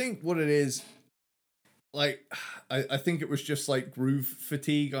 I think what it is, like, I think it was just like groove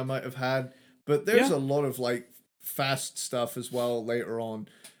fatigue I might have had, but there's a lot of like fast stuff as well later on.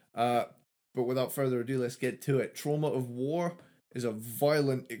 But without further ado, let's get to it. Trauma of War is a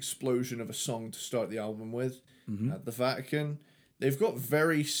violent explosion of a song to start the album with. At the Vatican, they've got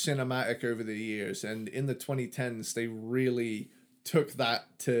very cinematic over the years, and in the 2010s they really took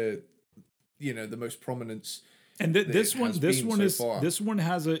that to the most prominence. And this one is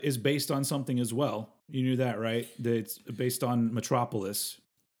based on something as well. You knew that, right? That it's based on Metropolis.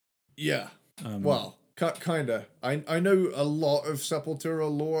 Yeah. Well, kinda. I know a lot of Sepultura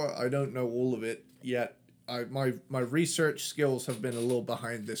lore. I don't know all of it yet. My research skills have been a little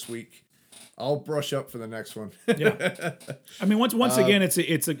behind this week. I'll brush up for the next one. Yeah. I mean, once again,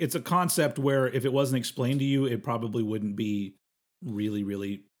 it's a concept where if it wasn't explained to you, it probably wouldn't be really,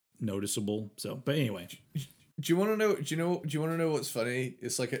 really noticeable. So, but anyway. Do you want to know? Do you want to know what's funny?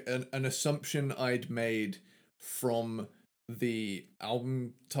 It's like an assumption I'd made from the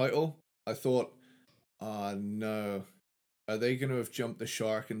album title. I thought, no, are they going to have jumped the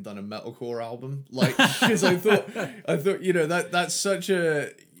shark and done a metalcore album? Like, because I thought that's such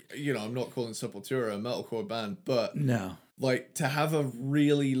a, I'm not calling Sepultura a metalcore band, but no, like to have a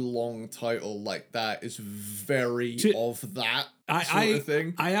really long title like that is very of that sort of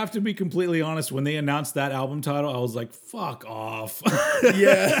thing. I have to be completely honest. When they announced that album title, I was like, "Fuck off."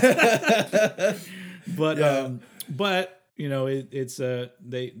 Yeah. but Yeah. but you know, it's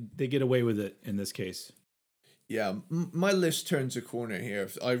they get away with it in this case. Yeah, my list turns a corner here.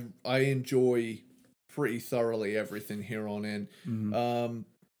 I enjoy pretty thoroughly everything here on in. Mhm.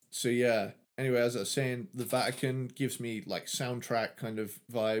 So yeah. Anyway, as I was saying, the Vatican gives me like soundtrack kind of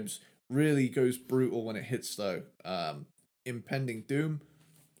vibes. Really goes brutal when it hits though. Impending Doom.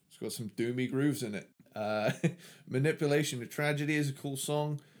 It's got some doomy grooves in it. Manipulation to Tragedy is a cool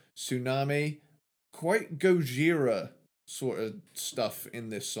song. Tsunami, quite Gojira sort of stuff in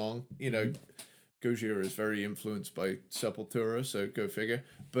this song. You know, Gojira is very influenced by Sepultura, so go figure.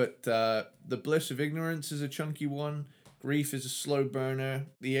 But The Bliss of Ignorance is a chunky one. Grief is a slow burner.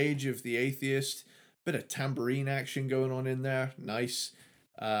 The Age of the Atheist, bit of tambourine action going on in there. Nice.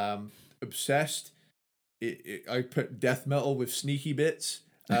 Obsessed. I put death metal with sneaky bits.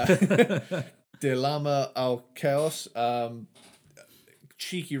 De Lama al Chaos.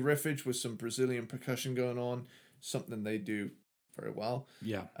 Cheeky riffage with some Brazilian percussion going on. Something they do very well.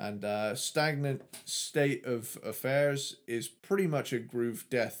 Yeah. And Stagnant State of Affairs is pretty much a groove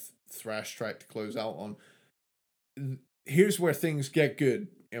death thrash track to close out on. Here's where things get good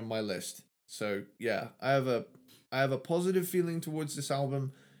in my list. So yeah, I have a positive feeling towards this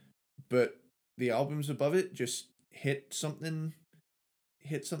album, but the albums above it just hit something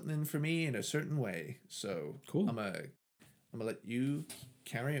for me in a certain way. So Cool. I'm gonna let you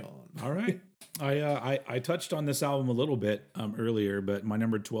carry on. All right. I touched on this album a little bit earlier, but my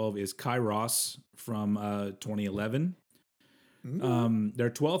number 12 is Kairos from 2011. Their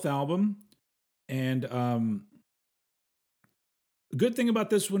 12th album. And the good thing about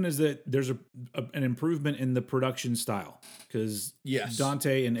this one is that there's an improvement in the production style, because Yes.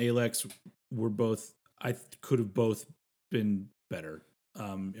 Dante and Alex were both, could have both been better,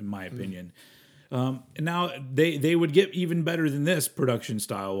 in my opinion. And now they would get even better than this production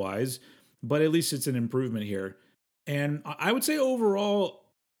style wise, but at least it's an improvement here. And I would say overall,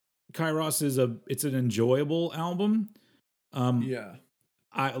 Kairos it's an enjoyable album. Yeah.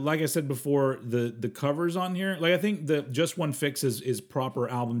 Like I said before, the covers on here, like I think the Just One Fix is proper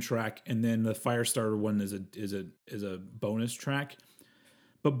album track, and then the Firestarter one is a bonus track.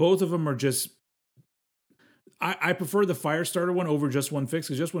 But both of them are just, I prefer the Firestarter one over Just One Fix,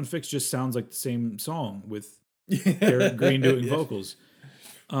 because Just One Fix just sounds like the same song with Derek Green doing vocals.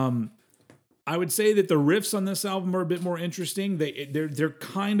 I would say that the riffs on this album are a bit more interesting. They're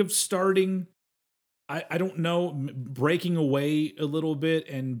kind of starting, I don't know, breaking away a little bit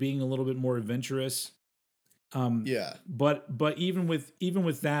and being a little bit more adventurous. Yeah. But even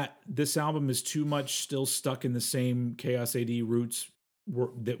with that, this album is too much still stuck in the same Chaos AD roots,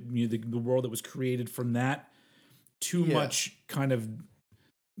 that the world that was created from that. Too much kind of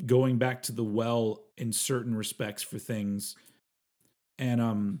going back to the well in certain respects for things.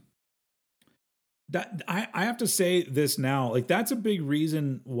 And that I have to say this now, like that's a big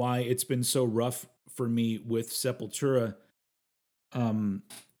reason why it's been so rough for me with Sepultura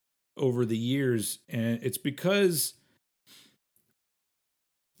over the years. And it's because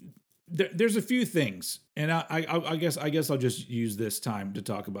there's a few things, and I guess I'll just use this time to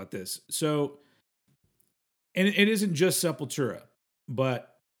talk about this. So, and it isn't just Sepultura,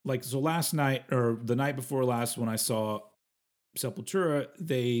 but like, so last night or the night before last, when I saw Sepultura,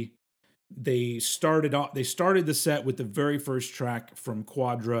 they started the set with the very first track from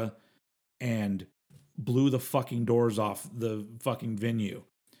Quadra and blew the fucking doors off the fucking venue.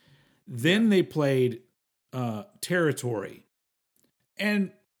 Then they played Territory.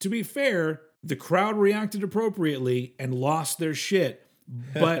 And to be fair, the crowd reacted appropriately and lost their shit.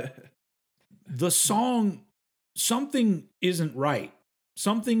 But the song, something isn't right.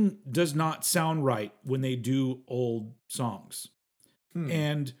 Something does not sound right when they do old songs.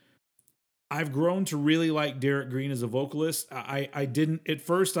 And I've grown to really like Derek Green as a vocalist. I didn't at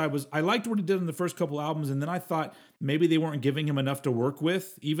first. I liked what he did in the first couple albums, and then I thought maybe they weren't giving him enough to work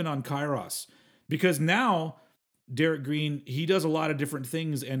with, even on Kairos, because now Derek Green, he does a lot of different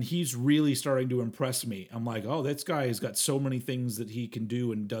things, and he's really starting to impress me. I'm like, oh, this guy has got so many things that he can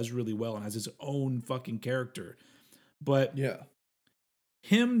do and does really well, and has his own fucking character. But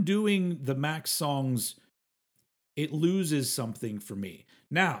him doing the Max songs, it loses something for me.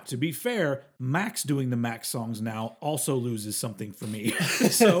 Now, to be fair, Max doing the Max songs now also loses something for me.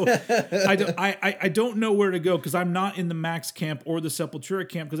 So I don't know where to go, because I'm not in the Max camp or the Sepultura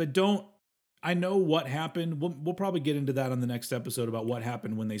camp, because I know what happened. We'll probably get into that on the next episode about what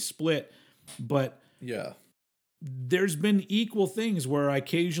happened when they split. But there's been equal things where I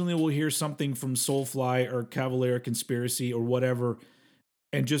occasionally will hear something from Soulfly or Cavalier Conspiracy or whatever,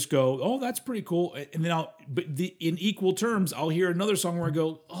 and just go, oh, that's pretty cool. And then in equal terms, I'll hear another song where I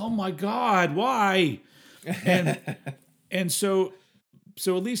go, oh my God, why? And and so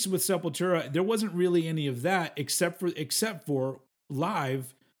at least with Sepultura, there wasn't really any of that except for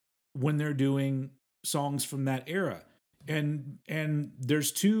live when they're doing songs from that era. And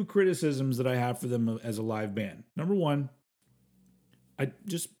there's two criticisms that I have for them as a live band. Number one,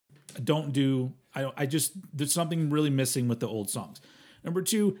 there's something really missing with the old songs. Number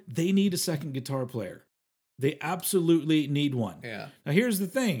two, they need a second guitar player. They absolutely need one. Yeah. Now here's the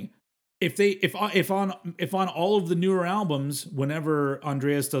thing. If on all of the newer albums, whenever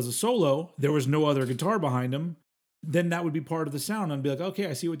Andreas does a solo, there was no other guitar behind him, then that would be part of the sound. I'd be like, okay,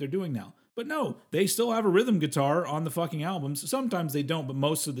 I see what they're doing now. But no, they still have a rhythm guitar on the fucking albums. Sometimes they don't, but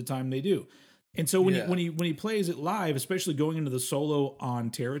most of the time they do. And so when he plays it live, especially going into the solo on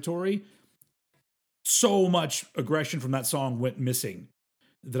Territory, so much aggression from that song went missing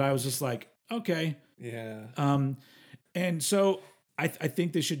that I was just like, okay. Yeah. And so I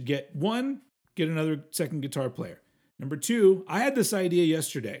think they should get another second guitar player. Number two, I had this idea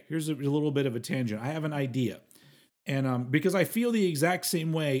yesterday. Here's a little bit of a tangent. I have an idea. And because I feel the exact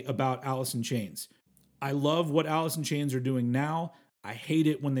same way about Alice in Chains. I love what Alice in Chains are doing now. I hate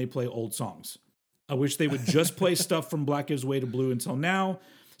it when they play old songs. I wish they would just play stuff from Black Gives Way to Blue until now.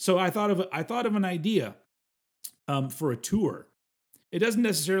 So I thought of an idea for a tour. It doesn't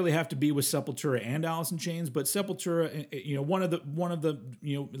necessarily have to be with Sepultura and Alice in Chains, but Sepultura, one of the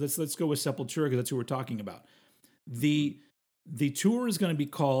let's go with Sepultura because that's who we're talking about. The tour is going to be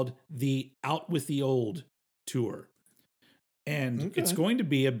called the Out with the Old tour. And It's going to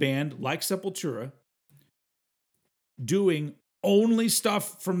be a band like Sepultura doing only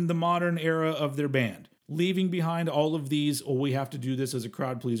stuff from the modern era of their band, leaving behind all of these, we have to do this as a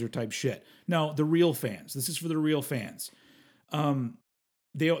crowd pleaser type shit. No, the real fans. This is for the real fans.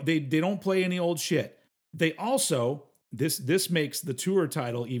 They don't play any old shit. They also, this makes the tour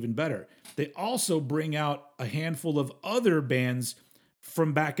title even better. They also bring out a handful of other bands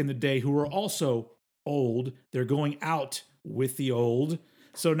from back in the day who are also old. They're going out with the old.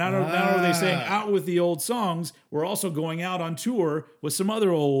 So not only are they saying out with the old songs, we're also going out on tour with some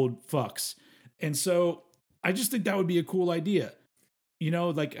other old fucks. And so I just think that would be a cool idea.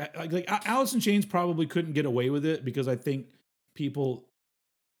 Like Alice in Chains probably couldn't get away with it because I don't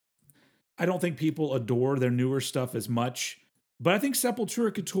think people adore their newer stuff as much. But I think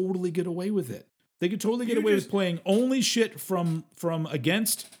Sepultura could totally get away with it. They could totally get away with playing only shit from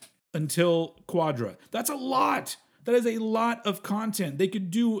Against until Quadra. That's a lot. That is a lot of content. They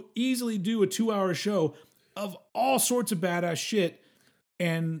could easily do a 2-hour show of all sorts of badass shit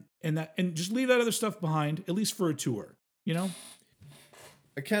and just leave that other stuff behind, at least for a tour,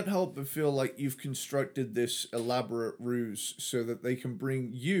 I can't help but feel like you've constructed this elaborate ruse so that they can bring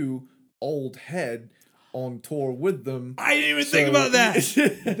you, old head, on tour with them. I didn't even think about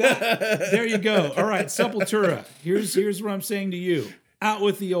that. There you go. All right, Sepultura. Here's what I'm saying to you. Out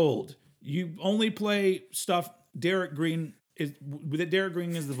with the old. You only play stuff Derek Green is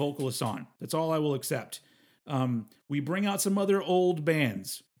the vocalist on. That's all I will accept. We bring out some other old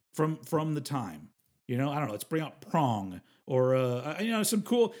bands from the time. I don't know. Let's bring out Prong or some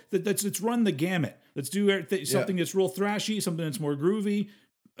cool. Let's run the gamut. Let's do something that's real thrashy, something that's more groovy,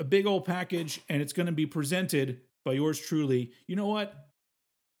 a big old package, and it's going to be presented by yours truly. You know what?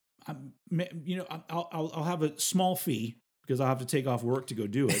 I'll have a small fee because I'll have to take off work to go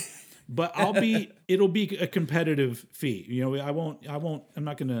do it. But it'll be a competitive fee. I'm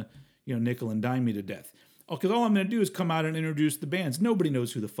not going to, nickel and dime me to death. Because all I'm going to do is come out and introduce the bands. Nobody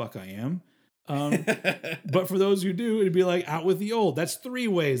knows who the fuck I am. But for those who do, it'd be like Out with the Old. That's 3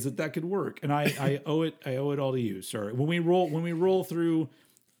 ways that could work. And I owe it all to you, sir. When we roll through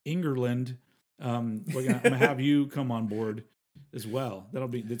Ingerland, I'm gonna have you come on board as well.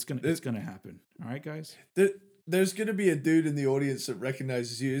 It's gonna happen. All right, guys. There's gonna be a dude in the audience that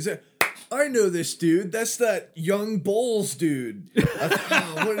recognizes you. Is it? I know this dude. That's that Young Balls dude.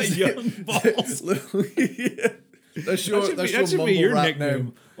 What is Young Balls. That should be your nickname.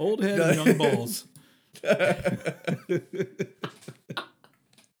 Name. Old Head and Young Balls.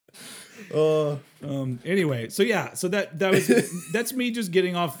 Anyway, so that's me just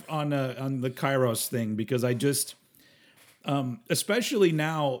getting off on the Kairos thing because I just, especially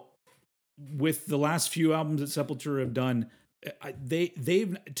now with the last few albums that Sepultura have done,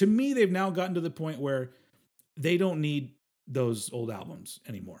 they've now gotten to the point where they don't need those old albums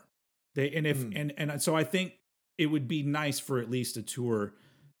anymore. So I think it would be nice for at least a tour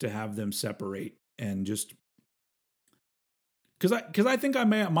to have them separate and just because I think I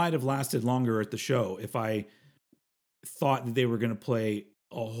might have lasted longer at the show if I thought that they were going to play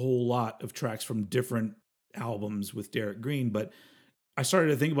a whole lot of tracks from different albums with Derek Green, but I started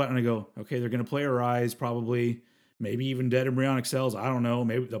to think about it and I go, okay, they're going to play Arise probably, maybe even Dead Embryonic Cells. I don't know.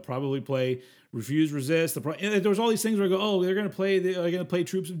 Maybe they'll probably play Refuse Resist. There was all these things where I go, oh, they're going to play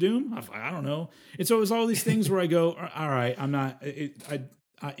Troops of Doom. I don't know. And so it was all these things where I go, all right, I'm not,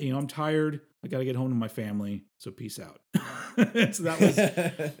 I'm tired. I got to get home to my family. So peace out. So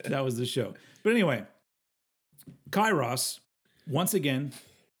that was the show. But anyway, Kairos, once again,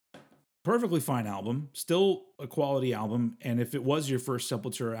 perfectly fine album, still a quality album. And if it was your first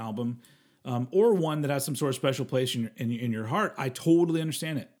Sepultura album, or one that has some sort of special place in your heart, I totally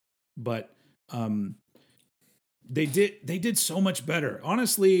understand it. But they did so much better.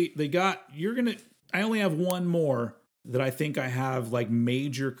 Honestly, I only have one more that I think I have like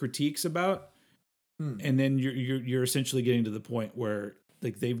major critiques about. And then you're essentially getting to the point where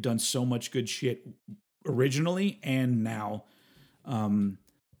like they've done so much good shit originally and now.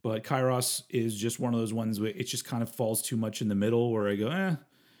 But Kairos is just one of those ones where it just kind of falls too much in the middle where I go,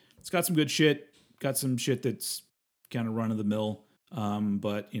 it's got some good shit, got some shit that's kind of run of the mill.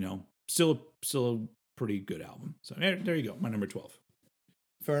 But still a pretty good album. So there you go. My number 12.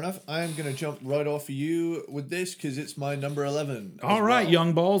 Fair enough. I am going to jump right off of you with this because it's my number 11. All right,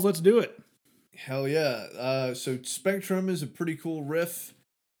 young balls, let's do it. Hell yeah. So Spectrum is a pretty cool riff.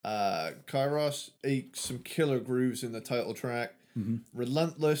 Kairos, some killer grooves in the title track. Mm-hmm.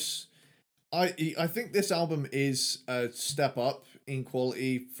 Relentless. I think this album is a step up in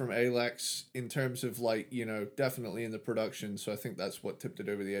quality from Alex in terms of definitely in the production. So I think that's what tipped it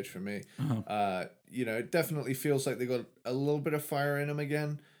over the edge for me. Uh-huh. It definitely feels like they got a little bit of fire in them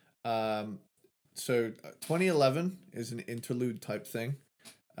again. So 2011 is an interlude type thing.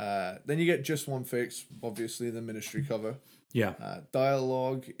 Then you get Just One Fix, obviously the Ministry cover. Yeah.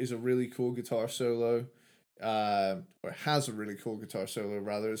 Dialogue is a really cool guitar solo. Or has a really cool guitar solo,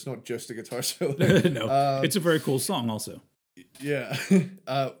 rather. It's not just a guitar solo. No, it's a very cool song also. Yeah.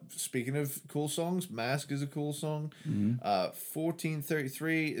 Speaking of cool songs, Mask is a cool song. Mm-hmm.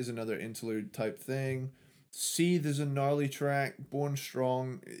 1433 is another interlude type thing. Seethe is a gnarly track. Born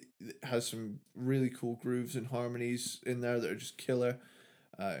Strong has some really cool grooves and harmonies in there that are just killer.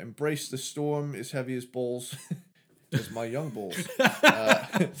 Embrace the Storm is heavy as balls. As my young balls.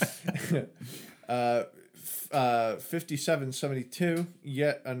 5772,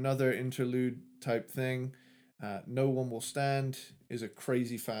 yet another interlude type thing. No One Will Stand is a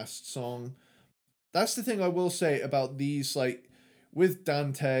crazy fast song. That's the thing I will say about these, like, with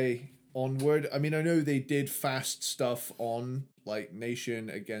Dante onward. I mean, I know they did fast stuff on, like, Nation,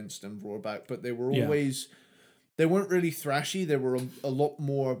 Against, and Roarback, but they were always... They weren't really thrashy. They were a lot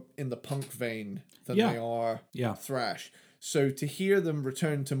more in the punk vein than they are thrash. So to hear them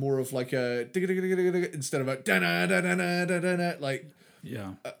return to more of like a instead of a like,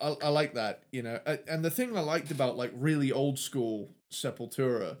 I like that, And the thing I liked about like really old school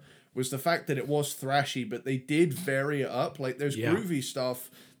Sepultura was the fact that it was thrashy, but they did vary it up. Like there's groovy stuff.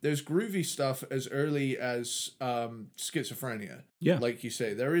 There's groovy stuff as early as Schizophrenia. Yeah, like you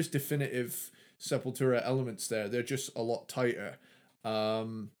say, there is definitive Sepultura elements there. They're just a lot tighter.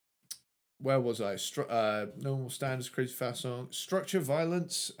 Where was I? No One Will Stand is a crazy fast song. Structure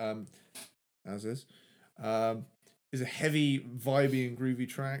Violence, as is a heavy, vibey and groovy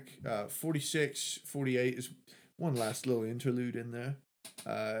track. 46, 48 is one last little interlude in there.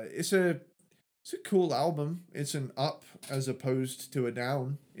 It's a cool album. It's an up as opposed to a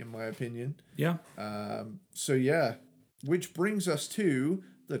down, in my opinion. Yeah. So yeah, which brings us to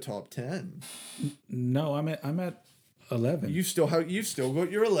the top 10. No, I'm at 11. You've still got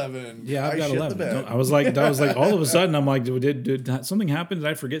your 11. Yeah, I've got 11. I was like, all of a sudden, I'm like, did something happen? Did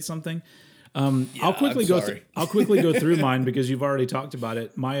I forget something? I'll quickly go through mine because you've already talked about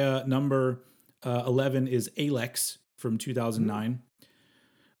it. My number 11 is Alex from 2009.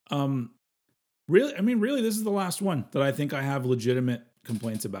 Really, this is the last one that I think I have legitimate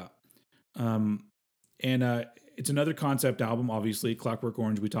complaints about. It's another concept album, obviously. Clockwork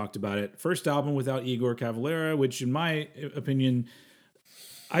Orange, we talked about it. First album without Igor Cavalera, which in my opinion,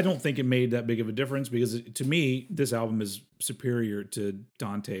 I don't think it made that big of a difference because to me, this album is superior to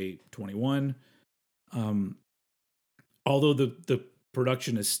Dante 21. Although the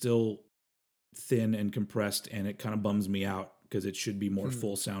production is still thin and compressed and it kind of bums me out because it should be more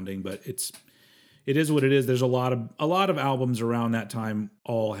full sounding, but it is what it is. There's a lot of albums around that time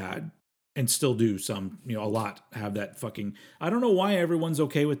all had and still do some, a lot have that fucking... I don't know why everyone's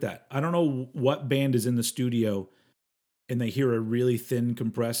okay with that. I don't know what band is in the studio and they hear a really thin,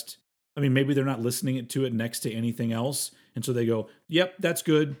 compressed... I mean, maybe they're not listening to it next to anything else. And so they go, yep, that's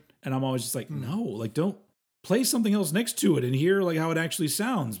good. And I'm always just like, no, like don't play something else next to it and hear like how it actually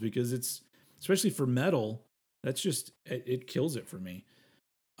sounds, because it's, especially for metal, that's just it kills it for me.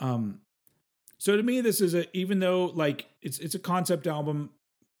 So to me, this is even though like it's a concept album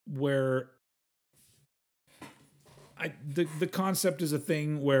where the concept is a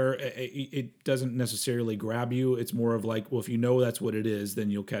thing where it doesn't necessarily grab you. It's more of like, well, if you know that's what it is,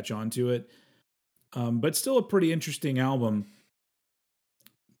 then you'll catch on to it. But still a pretty interesting album.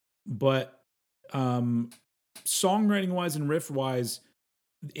 But songwriting wise and riff wise,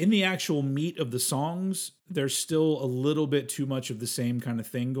 in the actual meat of the songs, there's still a little bit too much of the same kind of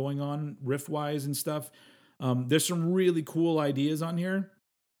thing going on riff wise and stuff. There's some really cool ideas on here.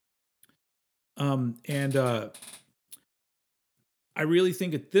 And I really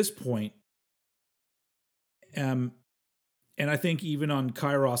think at this point, and I think even on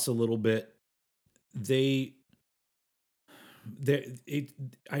Kairos a little bit, it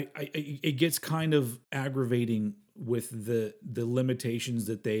gets kind of aggravating with the limitations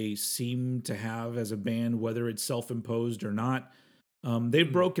that they seem to have as a band, whether it's self-imposed or not.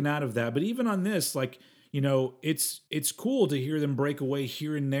 They've broken out of that, but even on this, like, you know, it's cool to hear them break away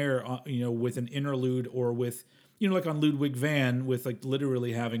here and there, you know, with an interlude or with, you know, like on Ludwig van, with like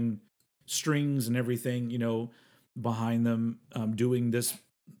literally having strings and everything, you know, behind them, doing this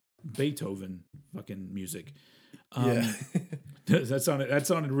Beethoven fucking music. that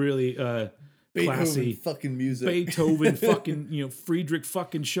sounded really Beethoven classy fucking music. Beethoven fucking, you know, Friedrich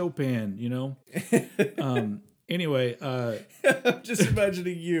fucking Chopin, you know. Anyway, I'm just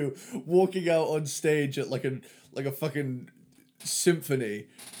imagining you walking out on stage at like a fucking symphony,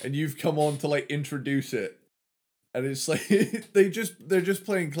 and you've come on to like introduce it, and it's like they're just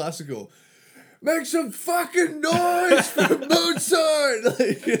playing classical. Make some fucking noise for Mozart!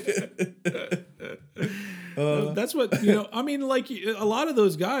 That's what, you know, I mean, like a lot of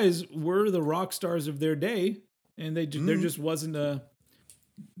those guys were the rock stars of their day, and there just wasn't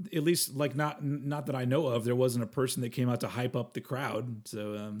at least like not that I know of, there wasn't a person that came out to hype up the crowd.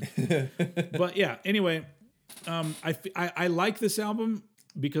 So, but yeah, anyway, I like this album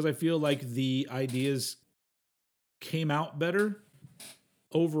because I feel like the ideas came out better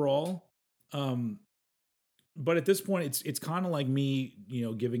overall. But at this point, it's kind of like me, you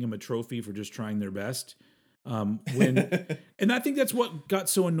know, giving them a trophy for just trying their best. And I think that's what got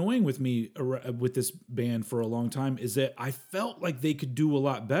so annoying with me with this band for a long time, is that I felt like they could do a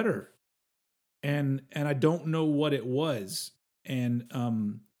lot better, and I don't know what it was, and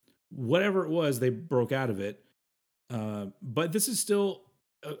whatever it was, they broke out of it. But this is still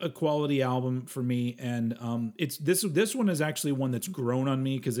a quality album for me, and it's this one is actually one that's grown on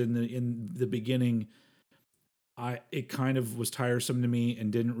me, because in the beginning, it kind of was tiresome to me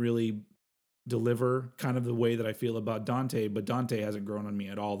and didn't really deliver kind of the way that I feel about Dante, but Dante hasn't grown on me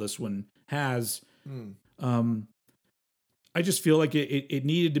at all. This one has. I just feel like it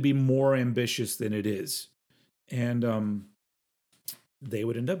needed to be more ambitious than it is, and they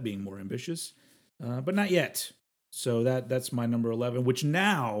would end up being more ambitious, but not yet. So that's my number 11, which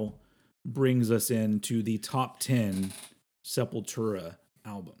now brings us into the top 10 Sepultura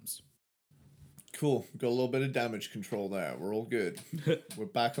albums. Cool. Got a little bit of damage control there. We're all good. We're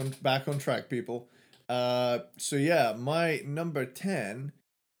back on track, people. So yeah, my number 10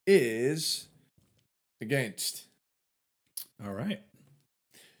 is Against. All right.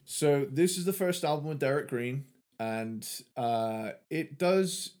 So this is the first album with Derek Green, and it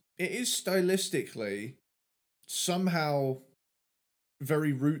is stylistically somehow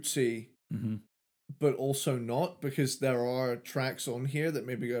very rootsy, but also not, because there are tracks on here that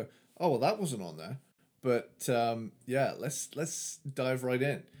maybe go, oh, well, that wasn't on there. But yeah, let's dive right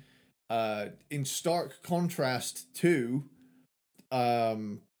in. In stark contrast to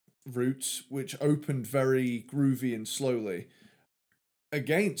Roots, which opened very groovy and slowly,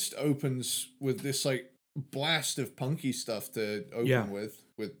 Against opens with this like blast of punky stuff to open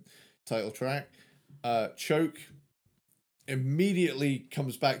with title track. Choke immediately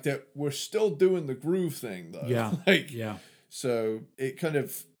comes back to, we're still doing the groove thing though. Yeah. So it kind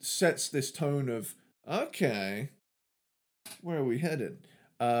of sets this tone of, okay, where are we headed?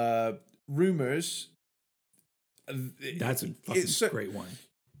 Rumors. That's a fucking great one.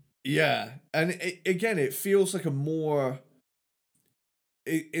 Yeah. And it feels like a more,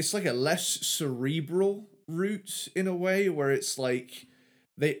 it's like a less cerebral Roots in a way, where it's like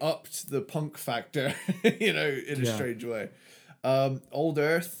they upped the punk factor, you know, in a strange way. Old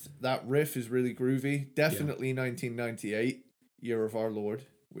Earth, that riff is really groovy. Definitely 1998, year of our Lord,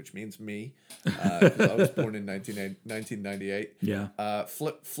 which means me, because I was born in 1998. Yeah.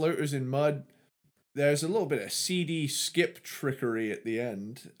 Floaters in Mud. There's a little bit of CD skip trickery at the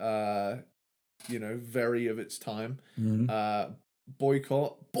end. very of its time. Mhm.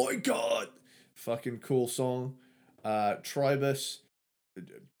 Boycott, fucking cool song. Tribus,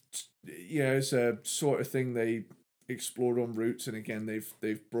 it's a sort of thing they explored on Roots, and again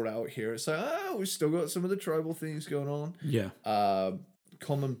they've brought out here. It's like, we've still got some of the tribal things going on. Yeah.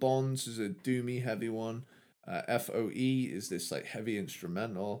 Common Bonds is a doomy heavy one. FOE is this like heavy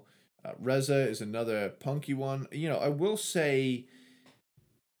instrumental. Reza is another punky one. I will say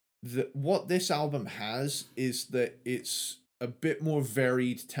that what this album has is that it's a bit more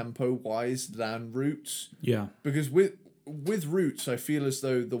varied tempo wise than Roots. Yeah. Because with Roots, I feel as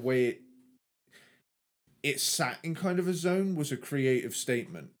though the way it sat in kind of a zone was a creative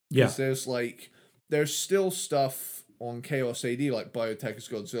statement. Yeah. Because there's still stuff on Chaos AD like Biotech is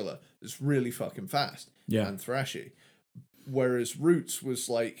Godzilla that's really fucking fast and thrashy. Whereas Roots was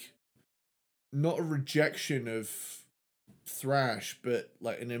like not a rejection of thrash, but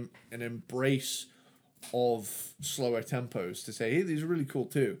like an embrace of slower tempos to say, hey, these are really cool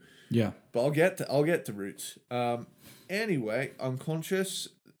too. Yeah. But I'll get to Roots. Anyway, Unconscious,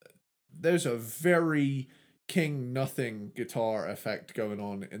 there's a very King Nothing guitar effect going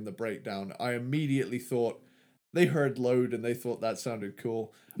on in the breakdown. I immediately thought they heard Load and they thought that sounded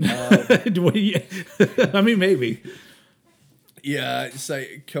cool. I mean, maybe. Yeah, it's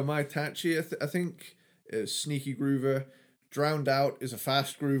like Kamaitachi, I think, is Sneaky Groover. Drowned Out is a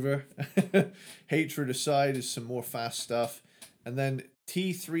fast groover. Hatred Aside is some more fast stuff. And then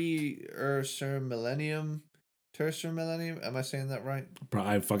T3 Tercer Millennium. Am I saying that right?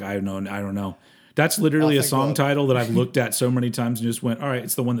 I don't know. That's literally a song title that I've looked at so many times and just went, all right,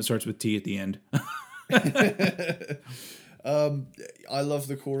 it's the one that starts with T at the end. I love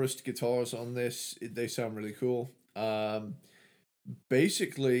the chorus guitars on this. They sound really cool.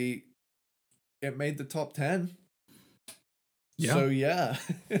 Basically, it made the top 10. Yeah. So yeah.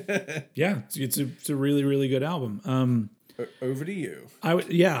 Yeah, it's a really, really good album. Over to you. I'm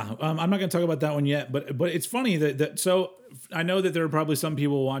not going to talk about that one yet, but it's funny that so I know that there are probably some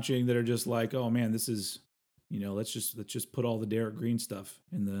people watching that are just like, oh man, this is, let's just put all the Derek Green stuff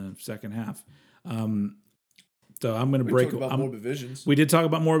in the second half. So I'm going to break. About Morbid Visions. We did talk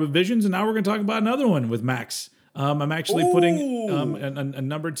about Morbid Visions, and now we're going to talk about another one with Max. I'm actually putting a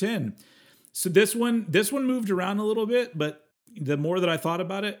number 10. So this one moved around a little bit, but the more that I thought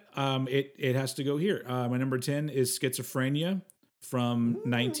about it, it has to go here. My number 10 is Schizophrenia from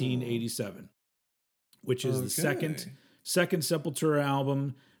 1987, which is the second Sepultura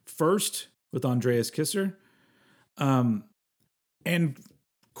album, first with Andreas Kisser, and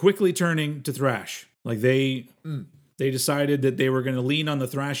quickly turning to thrash. Like they decided that they were going to lean on the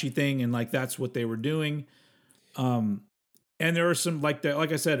thrashy thing, and like that's what they were doing. And there are some like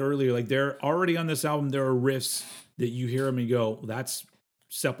I said earlier, like they're already on this album. There are riffs that you hear them and go, "That's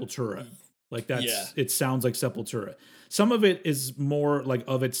Sepultura." Like it sounds like Sepultura. Some of it is more like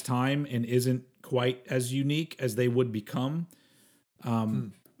of its time and isn't quite as unique as they would become.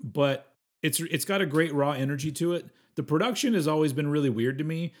 But it's got a great raw energy to it. The production has always been really weird to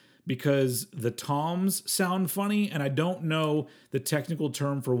me because the toms sound funny, and I don't know the technical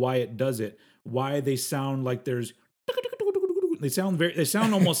term for why it does it. Why they sound like there's they sound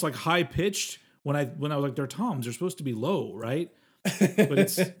almost like high pitched when I was like, they're toms, they're supposed to be low, right?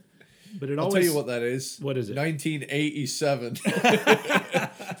 But I'll tell you what that is. What is it? 1987.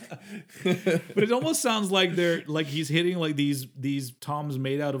 But it almost sounds like they're like he's hitting like these toms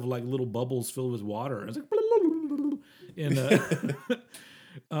made out of like little bubbles filled with water. It's like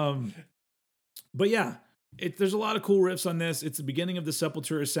but yeah, there's a lot of cool riffs on this. It's the beginning of the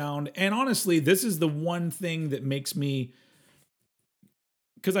Sepultura sound, and honestly, this is the one thing that makes me,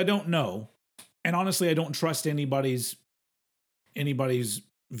 because I don't know, and honestly, I don't trust anybody's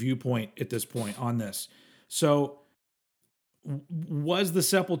viewpoint at this point on this. So, was the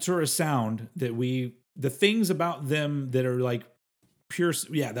Sepultura sound that the things about them that are like pure,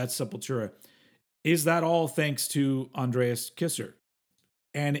 yeah, that's Sepultura. Is that all thanks to Andreas Kisser?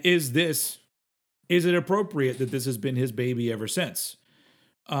 And is it appropriate that this has been his baby ever since?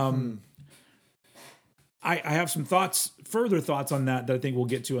 I have some further thoughts on that I think we'll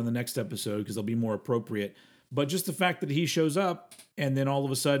get to on the next episode because they'll be more appropriate. But just the fact that he shows up and then all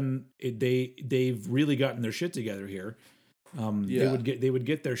of a sudden they've really gotten their shit together here. They would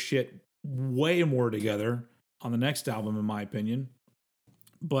get their shit way more together on the next album, in my opinion.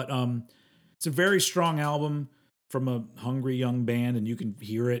 But it's a very strong album from a hungry young band, and you can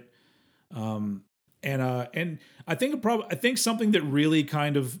hear it. And I think something that really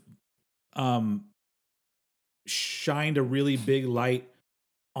kind of shined a really big light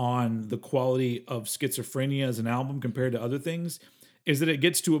on the quality of Schizophrenia as an album compared to other things is that it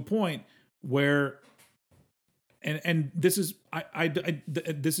gets to a point where and this is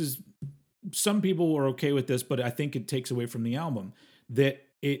this is, some people are okay with this, but I think it takes away from the album that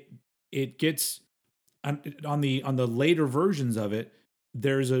it gets on the later versions of it.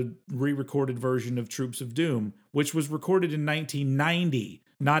 There's a re-recorded version of Troops of Doom, which was recorded in 1990,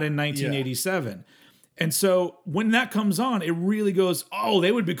 not in 1987. And so when that comes on, it really goes, oh,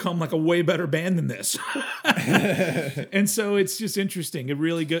 they would become like a way better band than this. And so it's just interesting. It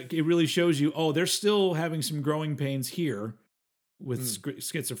really shows you, oh, they're still having some growing pains here with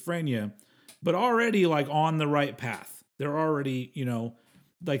schizophrenia, but already like on the right path. They're already,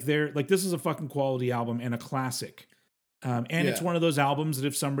 this is a fucking quality album and a classic. It's one of those albums that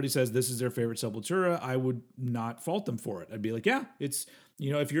if somebody says this is their favorite Sepultura, I would not fault them for it. I'd be like, yeah, it's,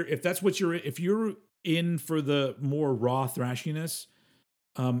 if you're in for the more raw thrashiness,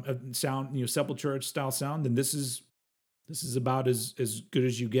 sound, Sepultura style sound, then this is about as good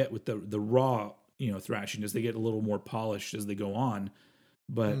as you get with the raw, thrashiness. They get a little more polished as they go on,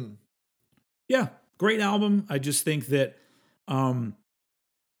 but yeah, great album. I just think that,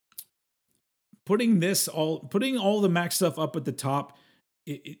 putting all the Max stuff up at the top,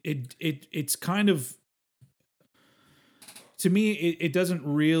 it's kind of, to me, it doesn't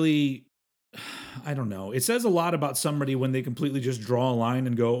really, I don't know. It says a lot about somebody when they completely just draw a line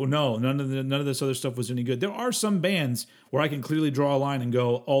and go, oh no, none of this other stuff was any good. There are some bands where I can clearly draw a line and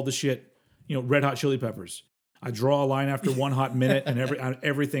go, all the shit, Red Hot Chili Peppers. I draw a line after 1 hot minute and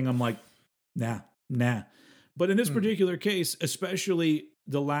everything I'm like, nah. But in this particular case, especially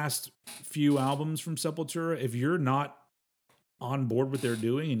the last few albums from Sepultura, if you're not on board with what they're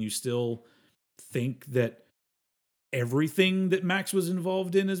doing and you still think that everything that Max was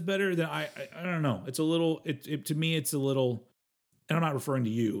involved in is better, then I don't know. It's a little, to me, it's a little, and I'm not referring to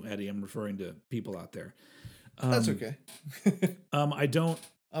you, Eddie. I'm referring to people out there. That's okay.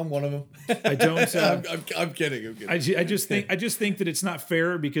 I'm one of them. I don't. I'm kidding. I just think that it's not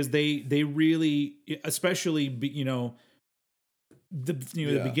fair because they really, especially the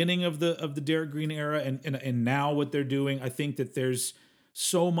beginning of the Derek Green era and now what they're doing. I think that there's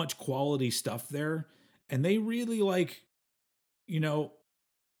so much quality stuff there, and they really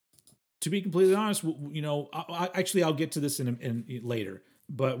to be completely honest, I'll get to this in later.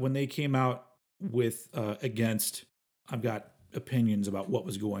 But when they came out with Against, I've got opinions about what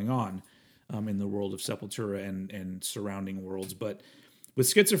was going on in the world of Sepultura and surrounding worlds. But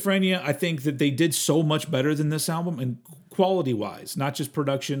with Schizophrenia, I think that they did so much better than this album, and quality-wise, not just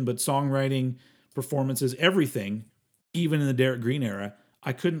production, but songwriting, performances, everything, even in the Derek Green era.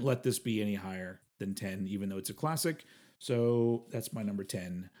 I couldn't let this be any higher than 10, even though it's a classic. So that's my number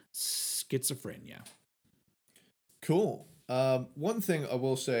 10, Schizophrenia. Cool. One thing I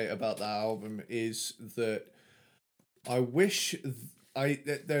will say about that album is that I wish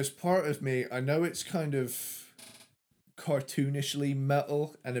there's part of me, I know it's kind of cartoonishly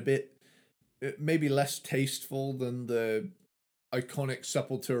metal and a bit maybe less tasteful than the iconic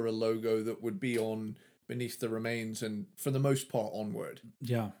Sepultura logo that would be on Beneath the Remains and for the most part Onward.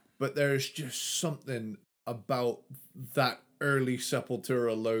 Yeah. But there's just something about that early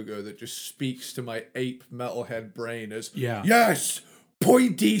Sepultura logo that just speaks to my ape metalhead brain as yes,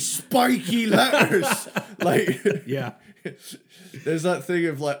 pointy, spiky letters. There's that thing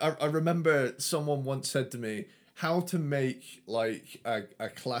of I remember someone once said to me how to make a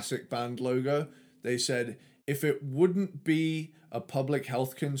classic band logo. They said, if it wouldn't be a public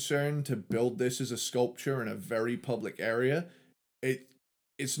health concern to build this as a sculpture in a very public area,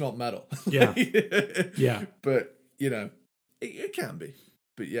 it's not metal. Yeah. But it can be.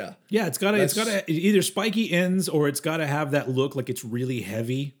 But yeah, it's gotta either spiky ends or it's gotta have that look like it's really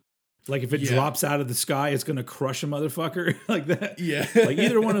heavy. Like if it drops out of the sky, it's gonna crush a motherfucker like that. Yeah, like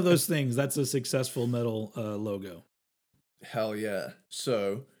either one of those things. That's a successful metal logo. Hell yeah!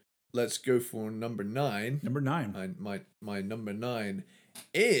 So let's go for number 9. Number 9. My number 9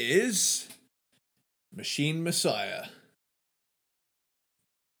 is Machine Messiah.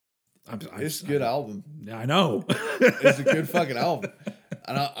 It's a good album. I know. It's a good fucking album.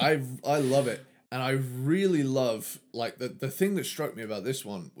 And I love it. And I really love, the thing that struck me about this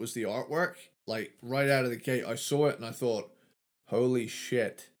one was the artwork. Like, right out of the gate, I saw it and I thought, holy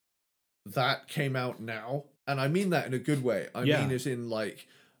shit, that came out now? And I mean that in a good way. I mean as in,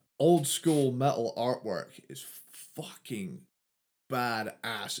 old school metal artwork is fucking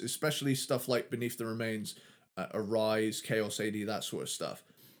badass. Especially stuff like Beneath the Remains, Arise, Chaos AD, that sort of stuff.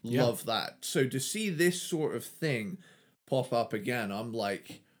 Love that. So to see this sort of thing pop up again, I'm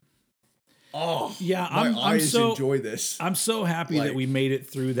like, oh yeah, my eyes enjoy this. I'm so happy that we made it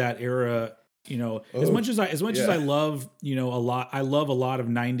through that era You know, as much as I love, you know, I love a lot of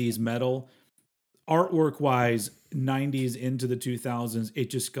 90s metal. Artwork wise, 90s into the 2000s, it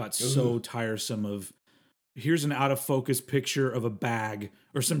just got so tiresome of here's an out of focus picture of a bag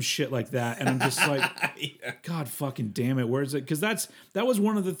or some shit like that. And I'm just like, God fucking damn it. Where's it? Cause that was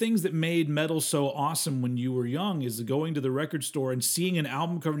one of the things that made metal so awesome when you were young, is going to the record store and seeing an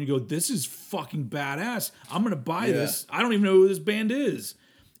album cover and you go, this is fucking badass. I'm going to buy this. I don't even know who this band is.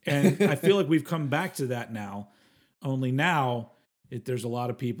 And I feel like we've come back to that now. Only now there's a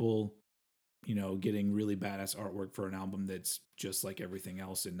lot of people, you know, getting really badass artwork for an album that's just like everything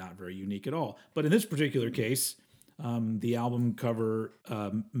else and not very unique at all. But in this particular case, the album cover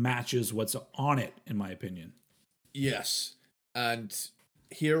matches what's on it, in my opinion. Yes. And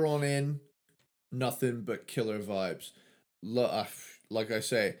here on in, nothing but killer vibes. Like I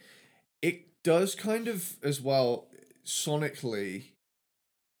say, it does kind of, as well, sonically,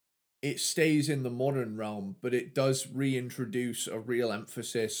 it stays in the modern realm, but it does reintroduce a real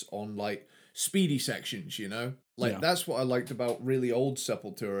emphasis on, like, speedy sections, you know? Like, that's what I liked about really old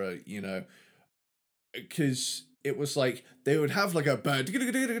Sepultura, you know? Because it was like, they would have, like, a bad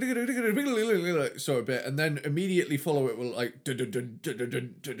sort of bit, and then immediately follow it with, like,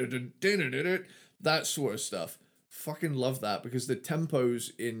 that sort of stuff. Fucking love that, because the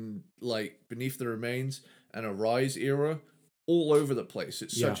tempos in, like, Beneath the Remains and Arise era, all over the place.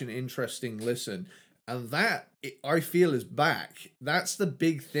 It's such an interesting listen. And that, I feel, is back. That's the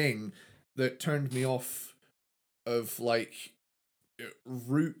big thing that turned me off of, like,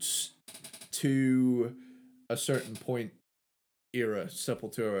 roots to a certain point era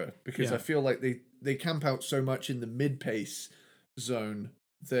Sepultura, because I feel like they camp out so much in the mid-pace zone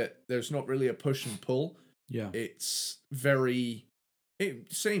that there's not really a push and pull. Yeah. It's very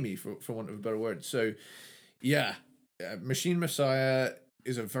samey, for want of a better word. So, yeah, Machine Messiah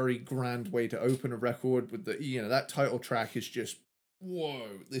is a very grand way to open a record with the, you know, that title track is just, whoa,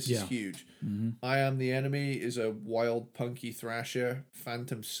 this is huge. Mm-hmm. I Am the Enemy is a wild, punky thrasher.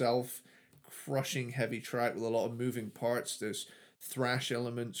 Phantom Self, crushing heavy track with a lot of moving parts. There's thrash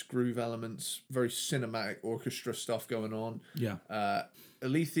elements, groove elements, very cinematic orchestra stuff going on. Yeah.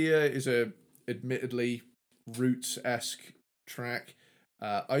 Alethea is a admittedly Roots-esque track.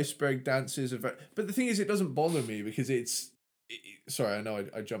 Iceberg Dances, but the thing is, it doesn't bother me because sorry, I know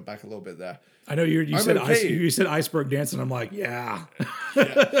I jumped back a little bit there. I know you said you said Iceberg Dance, and I'm like,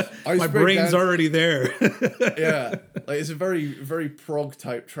 my brain's already there. Yeah, like, it's a very, very prog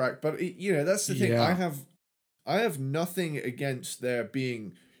type track, but you know, that's the thing. I have nothing against there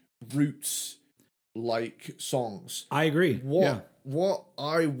being Roots like songs. I agree. What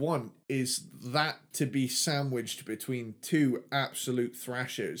I want is that to be sandwiched between two absolute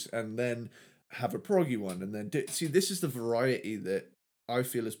thrashers, and then have a proggy one, and then see, this is the variety that I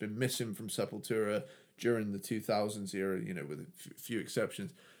feel has been missing from Sepultura during the 2000s era, you know, with a few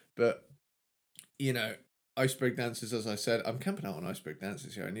exceptions. But, you know, Iceberg Dances, as I said, I'm camping out on Iceberg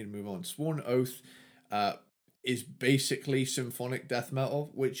Dances here. I need to move on. Sworn Oath is basically symphonic death metal,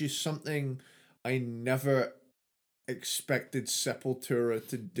 which is something I never expected Sepultura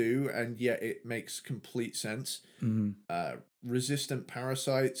to do, and yet it makes complete sense. Mm-hmm. Resistant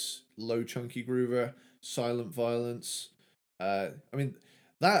Parasites, Low Chunky Groover, Silent Violence. I mean,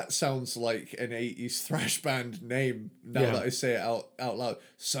 that sounds like an 80s thrash band name now that I say it out loud.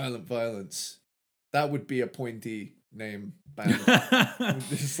 Silent Violence. That would be a pointy name band.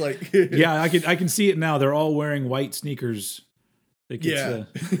 It's like yeah, I can see it now. They're all wearing white sneakers. And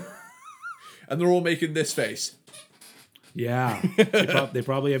they're all making this face. Yeah. They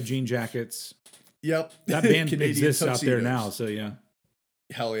probably have jean jackets. Yep. That band exists out there now, so yeah.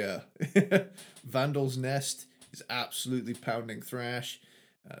 Hell yeah. Vandal's Nest is absolutely pounding thrash.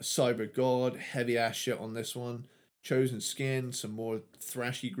 Cyber God, heavy ass shit on this one. Chosen Skin, some more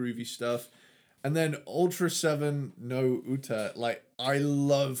thrashy, groovy stuff. And then Ultra 7 no Uta. Like, I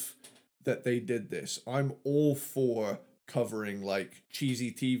love that they did this. I'm all for covering, like,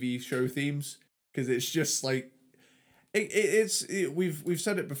 cheesy TV show themes, because it's just like we've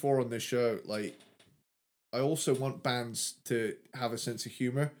said it before on this show. Like, I also want bands to have a sense of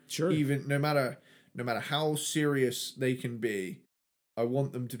humor. Sure. Even no matter how serious they can be, I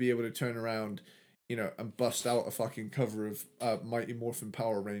want them to be able to turn around, you know, and bust out a fucking cover of Mighty Morphin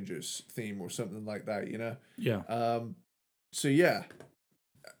Power Rangers theme or something like that, you know? Yeah. So yeah.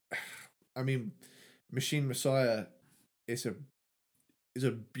 I mean, Machine Messiah is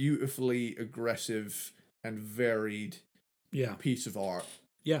a beautifully aggressive and varied piece of art.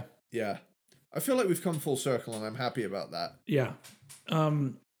 Yeah. Yeah. I feel like we've come full circle, and I'm happy about that. Yeah.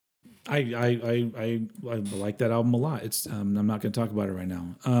 I like that album a lot. It's I'm not going to talk about it right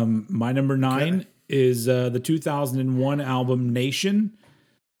now. My number 9 Okay. is the 2001 album Nation,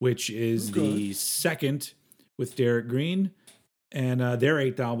 which is Okay. the second with Derek Green and their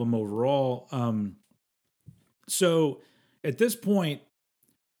 8th album overall. So at this point,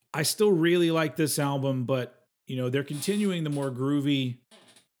 I still really like this album, but they're continuing the more groovy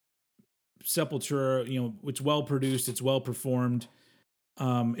Sepultura. It's well produced, it's well performed.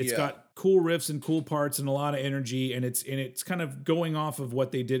 It's Yeah. got cool riffs and cool parts and a lot of energy, and it's kind of going off of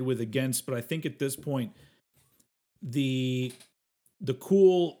what they did with Against. But I think at this point, the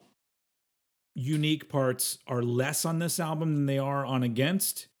cool, unique parts are less on this album than they are on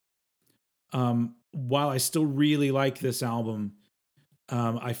Against. While I still really like this album,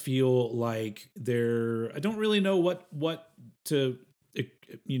 I feel like I don't really know what to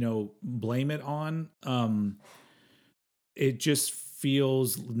blame it on. It just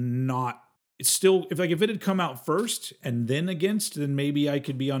feels not. It's still, if it had come out first and then Against, then maybe I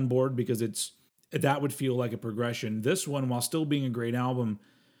could be on board because that would feel like a progression. This one, while still being a great album,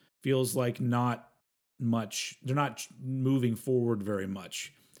 feels like not much. They're not moving forward very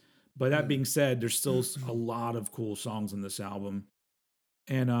much. But that being said, there's still a lot of cool songs on this album.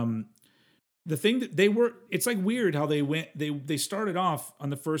 And the thing that it's like weird how they started off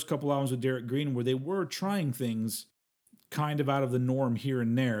on the first couple albums with Derek Green where they were trying things kind of out of the norm here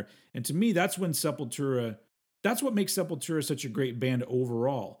and there. And to me, that's what makes Sepultura such a great band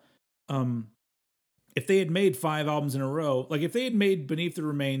overall. If they had made 5 albums in a row, like if they had made Beneath the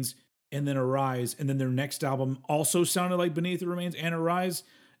Remains and then Arise, and then their next album also sounded like Beneath the Remains and Arise,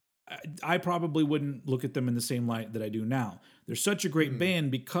 I probably wouldn't look at them in the same light that I do now. They're such a great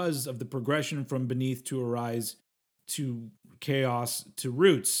band because of the progression from Beneath to Arise to Chaos to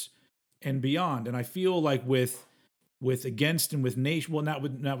Roots and beyond. And I feel like with Against and with Nation, well, not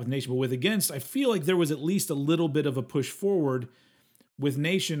with Nation, but with Against, I feel like there was at least a little bit of a push forward. With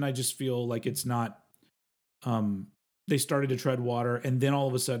Nation, I just feel like it's not. They started to tread water, and then all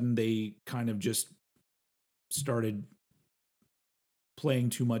of a sudden they kind of just started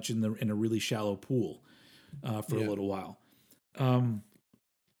playing too much in a really shallow pool for a little while.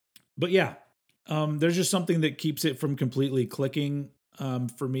 But yeah, there's just something that keeps it from completely clicking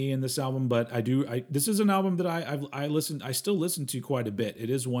for me in this album. But this is an album that I still listen to quite a bit. It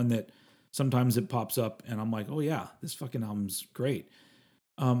is one that sometimes it pops up and I'm like, oh yeah, this fucking album's great.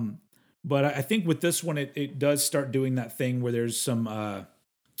 But I think with this one, it does start doing that thing where there's some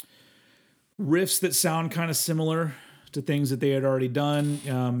riffs that sound kind of similar to things that they had already done.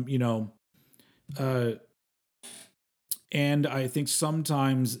 And I think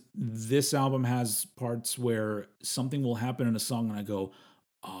sometimes this album has parts where something will happen in a song and I go,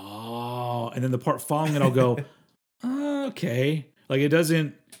 oh, and then the part following it, I'll go, oh, okay. Like it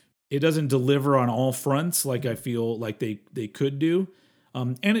doesn't deliver on all fronts like I feel like they could do.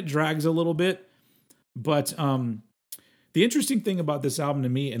 And it drags a little bit. But the interesting thing about this album to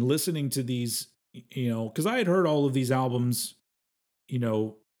me and listening to these, because I had heard all of these albums,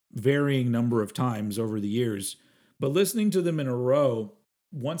 varying number of times over the years, but listening to them in a row,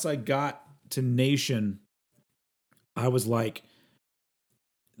 once I got to Nation, I was like,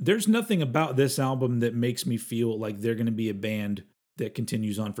 there's nothing about this album that makes me feel like they're going to be a band that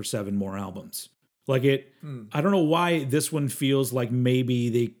continues on for 7 more albums. Like I don't know why this one feels like maybe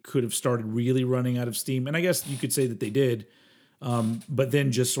they could have started really running out of steam. And I guess you could say that they did, but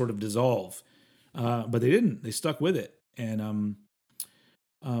then just sort of dissolve. But they didn't. They stuck with it. And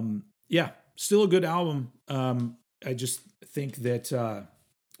yeah, still a good album. I just think that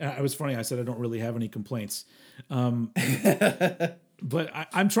it was funny. I said I don't really have any complaints. But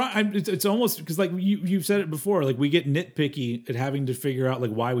I'm trying. It's almost because like you've said it before. Like we get nitpicky at having to figure out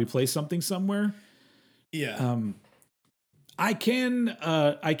like why we play something somewhere. Yeah. I can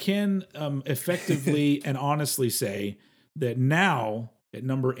effectively and honestly say that now at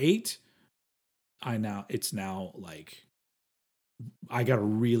number 8, it's now like I got to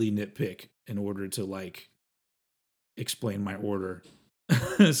really nitpick in order to like explain my order.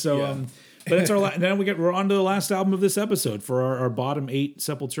 So but it's then we're on to the last album of this episode for our bottom 8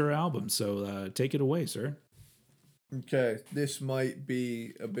 Sepultura albums. So take it away, sir. Okay, this might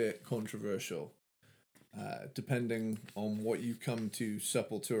be a bit controversial, depending on what you come to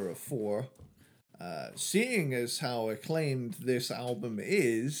Sepultura for. Seeing as how acclaimed this album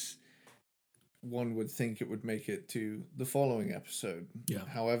is, one would think it would make it to the following episode. Yeah.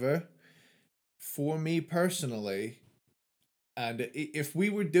 However, for me personally, and if we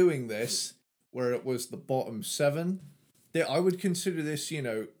were doing this where it was the bottom 7, I would consider this,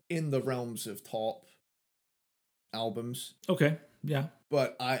 in the realms of top albums. Okay. Yeah.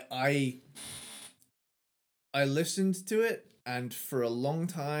 But I listened to it, and for a long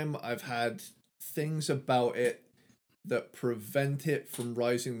time I've had things about it that prevent it from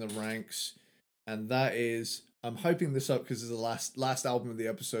rising the ranks, and that is, I'm hyping this up because it's the last album of the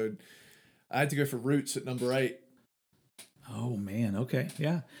episode. I had to go for Roots at number 8. Oh man, okay,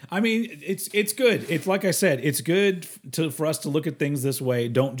 yeah. I mean, it's good. It's like I said, it's good for us to look at things this way.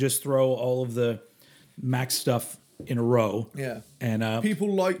 Don't just throw all of the Max stuff in a row. Yeah. And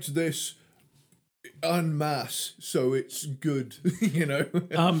People liked this en masse, so it's good, you know.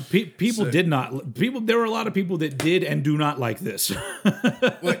 people did not. People, there were a lot of people that did and do not like this.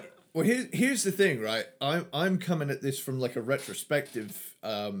 Well, here's the thing, right? I'm coming at this from like a retrospective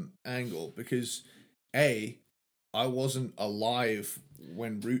angle because I wasn't alive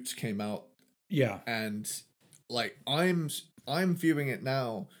when Roots came out, Yeah, and like I'm viewing it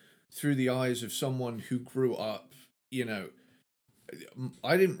now through the eyes of someone who grew up. You know,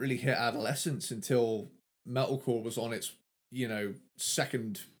 I didn't really hit adolescence until metalcore was on its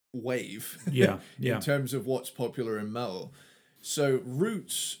second wave. yeah, yeah. In terms of what's popular in metal. So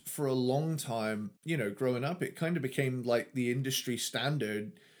Roots, for a long time, growing up, it kind of became like the industry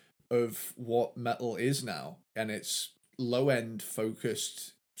standard of what metal is now, and it's low end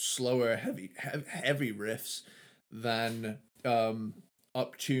focused, slower, heavy riffs than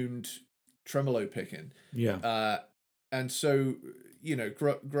uptuned tremolo picking. Yeah. And so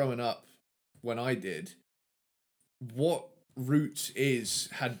growing up when I did, what Roots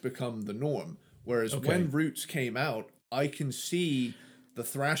had become the norm. Whereas when Roots came out, I can see the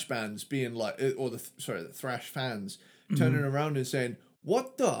thrash bands being like, or the thrash fans turning around and saying,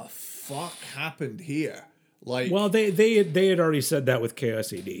 "What the fuck happened here?" Like, well, they had already said that with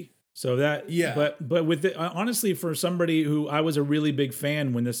Chaos AD. So that, yeah, but with it, honestly, for somebody who I was a really big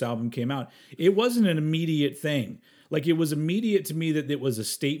fan when this album came out, it wasn't an immediate thing. Like, it was immediate to me that it was a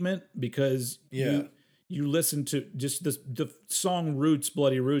statement because you listen to just the song Roots,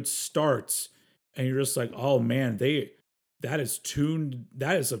 Bloody Roots starts, and you're just like, oh man, that is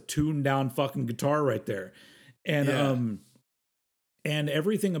a tuned down fucking guitar right there. And and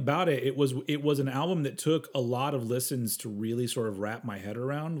everything about it, it was an album that took a lot of listens to really sort of wrap my head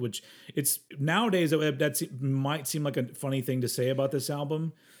around, which it's nowadays that might seem like a funny thing to say about this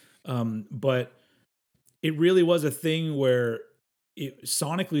album. But it really was a thing where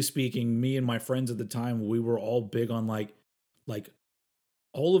sonically speaking, me and my friends at the time, we were all big on like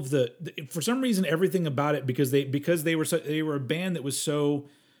all of for some reason, everything about it, because they were a band that was so,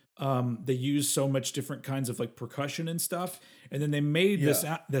 they used so much different kinds of like percussion and stuff. And then they made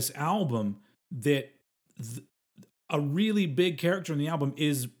this album that a really big character in the album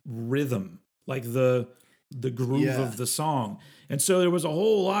is rhythm, like the groove of the song. And so there was a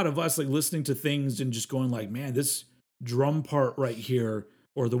whole lot of us like listening to things and just going like, man, this drum part right here,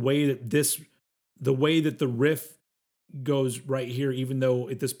 or the way that the riff goes right here, even though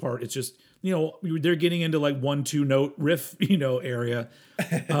at this part it's just, they're getting into like 1-2 note riff, area.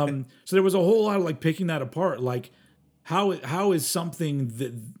 So there was a whole lot of like picking that apart. Like, how is something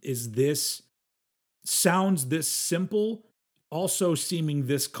that is this sounds this simple also seeming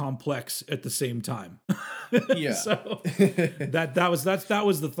this complex at the same time? Yeah. So that was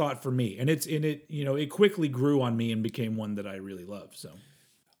the thought for me, and it quickly grew on me and became one that I really love. So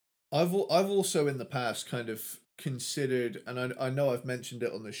I've also in the past kind of considered, and I know I've mentioned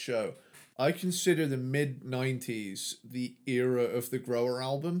it on the show, I consider the mid-90s the era of the Grower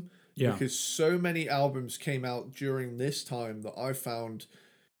album. Yeah. Because so many albums came out during this time that I found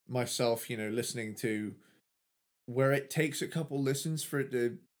myself, listening to, where it takes a couple listens for it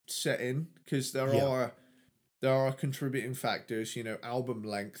to set in, because there are contributing factors, album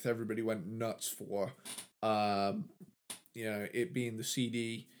length, everybody went nuts for, it being the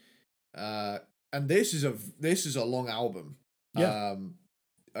CD, and this is a long album. Yeah.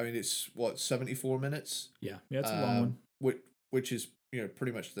 I mean, it's 74 minutes. Yeah, it's a long one. Which is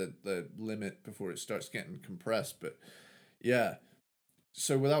pretty much the limit before it starts getting compressed. But yeah,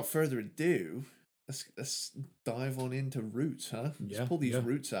 so without further ado, let's dive on into Roots, huh? Let's pull these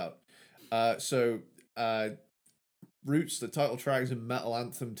Roots out. So Roots, the title track, is a metal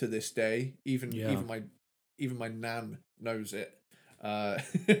anthem to this day. Even my nan knows it.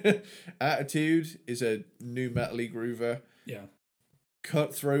 Attitude is a new metal-y groover. Yeah.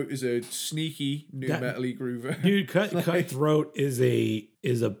 Cutthroat is a sneaky new metal-y groover. Dude, Cutthroat is a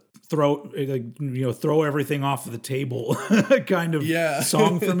throat, like, throw everything off of the table kind of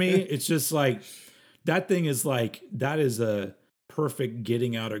song for me. It's just like, that thing is like, that is a perfect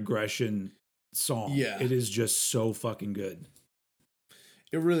getting out aggression song. Yeah. It is just so fucking good.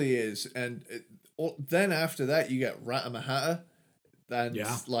 It really is. And then after that, you get Ratamahatta, And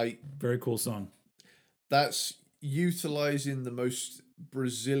Yeah. like Very cool song. that's utilizing the most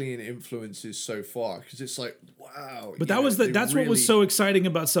Brazilian influences so far, because it's like, wow. But you know, they that's what was really- so exciting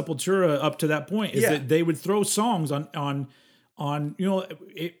about Sepultura up to that point is Yeah. that they would throw songs on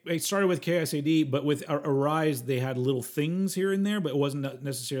it started with KSAD, but with Arise they had little things here and there, but it wasn't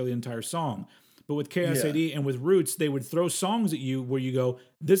necessarily an entire song. But with KSAD and with Roots, they would throw songs at you where you go,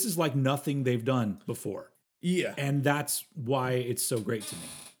 this is like nothing they've done before. Yeah. And that's why it's so great to me.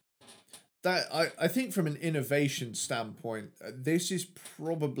 That I think from an innovation standpoint, this is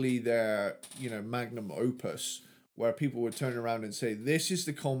probably their, you know, magnum opus, where people would turn around and say, this is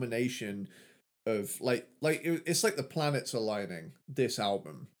the culmination of it's like the planets aligning, this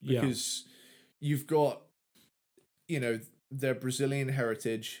album, Yeah. because you've got, you know, their Brazilian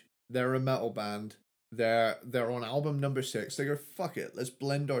heritage, they're a metal band, they're on album number 6, they go, fuck it, let's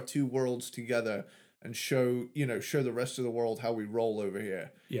blend our two worlds together and show the rest of the world how we roll over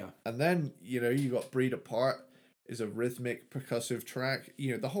here. Yeah. And then, you know, you got Breed Apart is a rhythmic percussive track.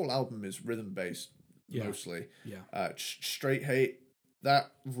 You know, the whole album is rhythm based mostly. Yeah. Straight Hate,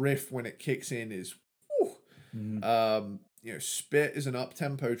 that riff when it kicks in is whew. Mhm. You know, Spit is an up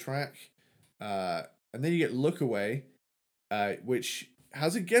tempo track. And then you get Look Away, which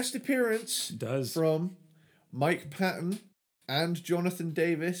has a guest appearance It does. from Mike Patton and Jonathan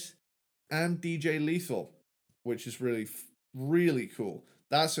Davis and DJ Lethal, which is really, really cool.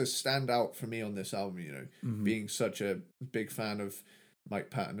 That's a standout for me on this album, you know, being such a big fan of Mike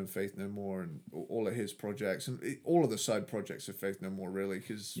Patton and Faith No More and all of his projects and all of the side projects of Faith No More, really,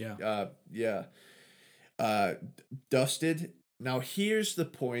 because, Dusted. Now, here's the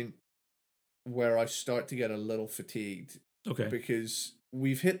point where I start to get a little fatigued. Okay. Because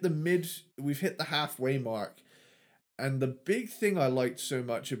we've hit the halfway mark. And the big thing I liked so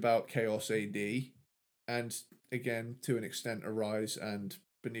much about Chaos AD, and again, to an extent, Arise and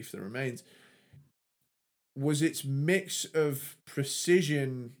Beneath the Remains, was its mix of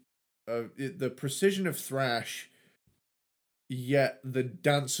precision, the precision of thrash, yet the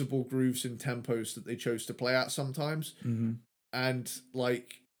danceable grooves and tempos that they chose to play at sometimes. Mm-hmm. And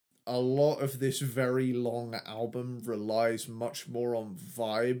like a lot of this very long album relies much more on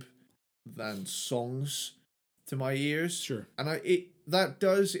vibe than songs to my ears. Sure. And that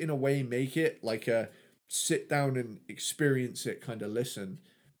does in a way make it like a sit down and experience it kind of listen.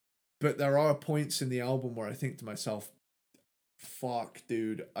 But there are points in the album where I think to myself, fuck,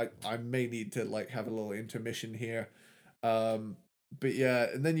 dude, I may need to like have a little intermission here. But yeah,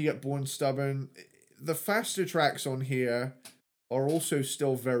 and then you get Born Stubborn. The faster tracks on here are also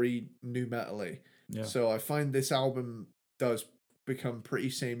still very nu metal-y. Yeah. So I find this album does become pretty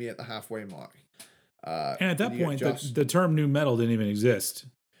samey at the halfway mark. And at that point, the term nu metal didn't even exist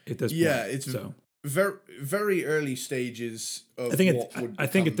at this point. Yeah, it's very, very early stages of I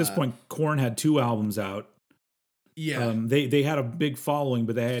think at this point, Korn had 2 albums out. Yeah. They had a big following,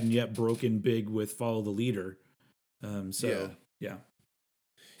 but they hadn't yet broken big with Follow the Leader. Yeah.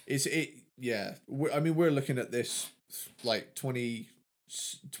 I mean, we're looking at this like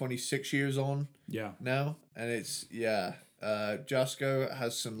 26 years on now, and it's Jasko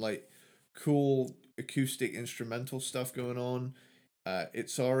has some like cool acoustic instrumental stuff going on.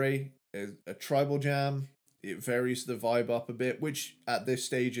 It's Sorry, a tribal jam. It varies the vibe up a bit, which at this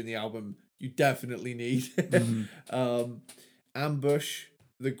stage in the album you definitely need. Ambush,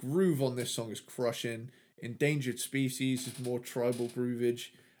 the groove on this song is crushing. Endangered Species is more tribal groovage.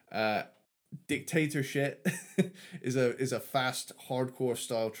 Dictatorship is a fast hardcore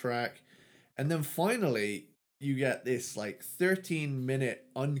style track. And then finally you get this like 13-minute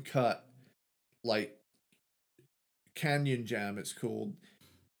uncut like canyon jam, it's called.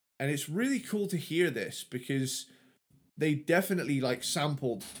 And it's really cool to hear this because they definitely like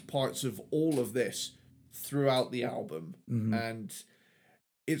sampled parts of all of this throughout the album. And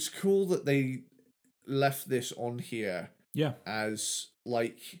it's cool that they left this on here as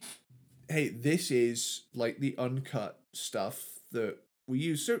like, hey, this is like the uncut stuff that we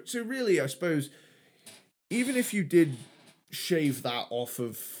use. So really, I suppose, even if you did shave that off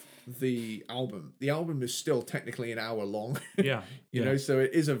of the album is still technically an hour long. You know, so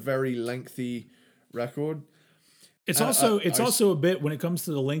it is a very lengthy record. It's also a bit, when it comes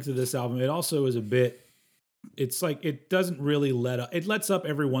to the length of this album, it also is a bit, it's like it doesn't really let up. It lets up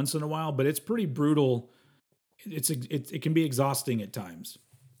every once in a while, but it's pretty brutal. It can be exhausting at times.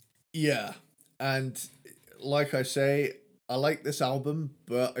 Yeah. And like I say, I like this album,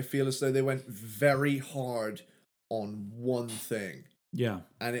 but I feel as though they went very hard on one thing. Yeah.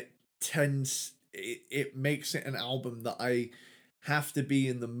 And it makes it an album that I have to be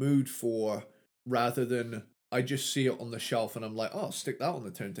in the mood for rather than I just see it on the shelf and I'm like, oh, I'll stick that on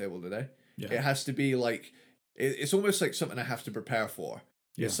the turntable today. Yeah. It has to be like, it's almost like something I have to prepare for.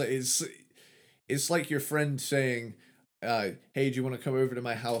 Yeah. It's like your friend saying, hey, do you want to come over to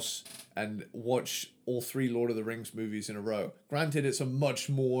my house and watch all 3 Lord of the Rings movies in a row? Granted, it's a much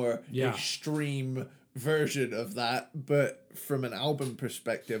more extreme version of that, but from an album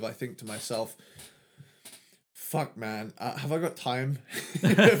perspective, I think to myself, fuck, man, have I got time?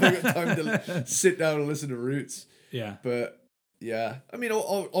 Have I got time to sit down and listen to Roots? Yeah. But yeah, I mean,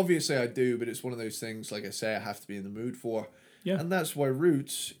 obviously I do, but it's one of those things, like I say, I have to be in the mood for. Yeah. And that's why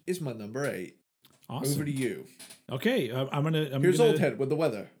Roots is my number 8. Awesome. Over to you. Okay, Here's Old Head with the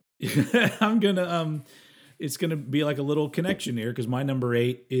weather. I'm gonna it's gonna be like a little connection here because my number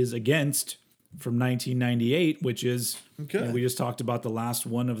 8 is Against from 1998, which is we just talked about the last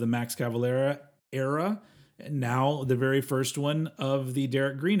one of the Max Cavalera era, and now the very first one of the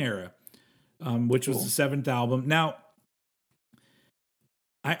Derek Green era, which was the 7th album. Now,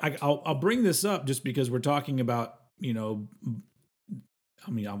 I'll bring this up just because we're talking about,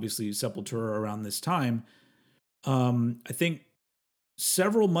 obviously Sepultura around this time. I think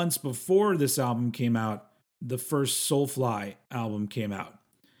several months before this album came out, the first Soulfly album came out.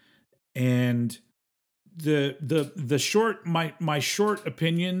 And the short, my short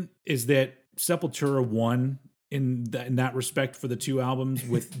opinion is that Sepultura won in that respect for the 2 albums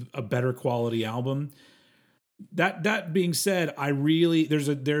with a better quality album. That being said,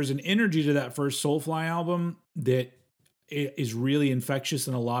 there's an energy to that first Soulfly album that is really infectious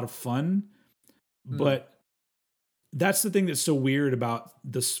and a lot of fun. But that's the thing that's so weird about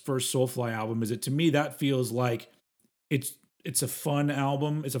this first Soulfly album, is that to me that feels like it's a fun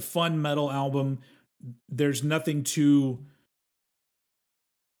album. It's a fun metal album. There's nothing to,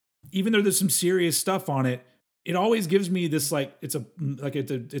 even though there's some serious stuff on it, it always gives me this it's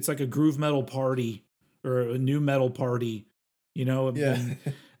like a groove metal party or a new metal party, Yeah.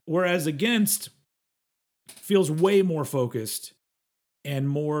 Whereas Against feels way more focused and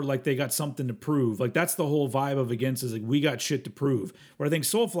more like they got something to prove. Like that's the whole vibe of Against, is like, we got shit to prove. Where I think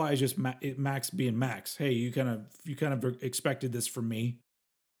Soulfly is just Max being Max. Hey, you kind of expected this from me.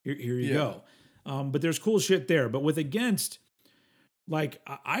 Here you go. But there's cool shit there. But with Against, like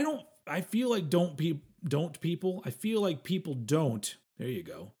I feel like I feel like people don't. There you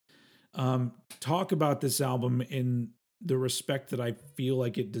go. Talk about this album in the respect that I feel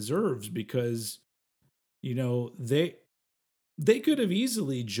like it deserves, because they could have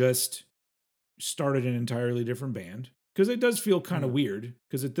easily just started an entirely different band, because it does feel kind of weird,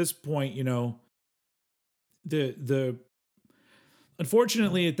 because at this point, the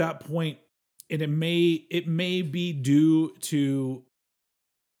unfortunately at that point, and it may be due to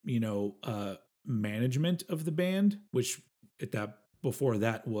management of the band, which before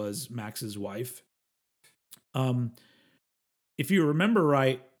that was Max's wife. If you remember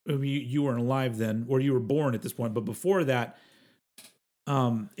right, you weren't alive then, or you were born at this point, but before that,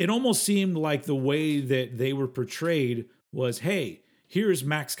 it almost seemed like the way that they were portrayed was, hey, here's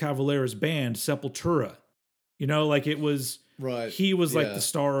Max Cavalera's band, Sepultura. Like it was, right. He was like the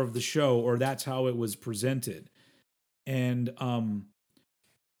star of the show, or that's how it was presented. And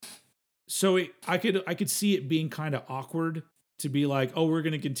so I could see it being kind of awkward to be like, oh, we're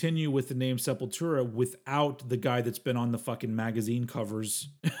going to continue with the name Sepultura without the guy that's been on the fucking magazine covers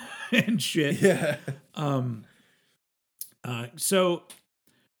and shit. Yeah. So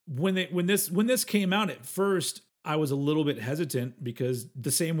when this came out at first, I was a little bit hesitant, because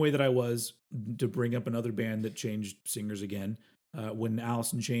the same way that I was, to bring up another band that changed singers again, when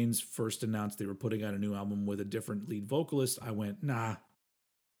Alice in Chains first announced they were putting out a new album with a different lead vocalist, I went, no,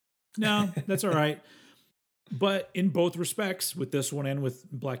 that's all right. But in both respects, with this one and with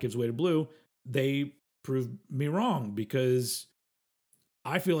Black Gives Way to Blue, they proved me wrong, because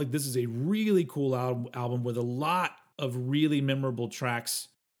I feel like this is a really cool album with a lot of really memorable tracks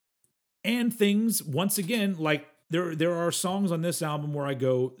and things. Once again, like there are songs on this album where I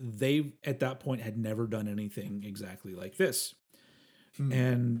go, they at that point had never done anything exactly like this.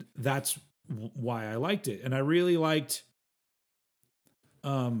 And that's why I liked it. And I really liked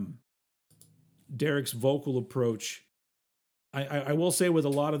Derek's vocal approach. I will say, with a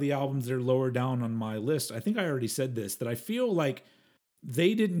lot of the albums that are lower down on my list, I think I already said this, that I feel like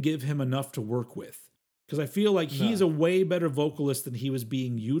they didn't give him enough to work with. Because I feel like he's a way better vocalist than he was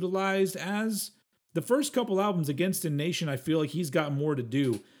being utilized as. The first couple albums, Against In Nation, I feel like he's got more to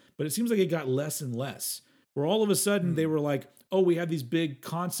do, but it seems like it got less and less. Where all of a sudden they were like, oh, we have these big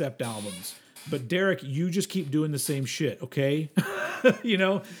concept albums. but Derek, you just keep doing the same shit, okay? You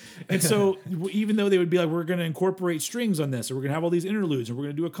know? And so even though they would be like, we're going to incorporate strings on this, or we're going to have all these interludes, or we're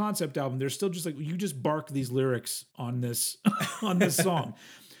going to do a concept album, they're still just like, you just bark these lyrics on this, on this song.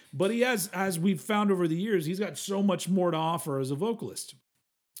 But he has, as we've found over the years, he's got so much more to offer as a vocalist.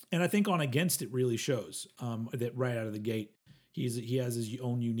 And I think on Against it really shows that right out of the gate, he has his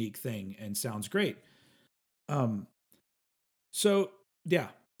own unique thing and sounds great. So yeah,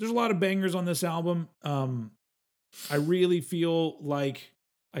 there's a lot of bangers on this album. I really feel like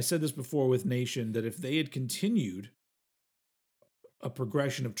I said this before with Nation, that if they had continued a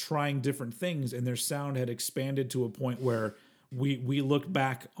progression of trying different things and their sound had expanded to a point where we look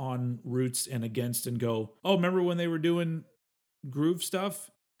back on Roots and Against and go, oh, remember when they were doing groove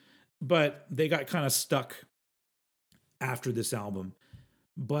stuff? But they got kind of stuck after this album.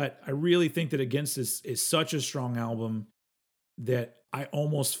 But I really think that Against is such a strong album that I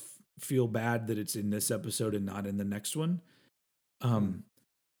almost feel bad that it's in this episode and not in the next one.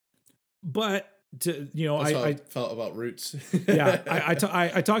 But to, you know, That's how I felt about Roots. yeah,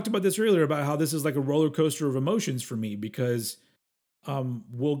 I talked about this earlier about how this is like a roller coaster of emotions for me, because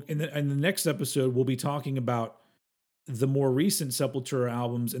we'll in the next episode we'll be talking about the more recent Sepultura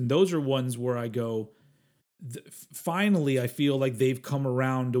albums, and those are ones where I go, finally I feel like they've come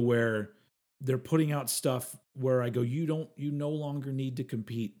around to where they're putting out stuff where I go, you no longer need to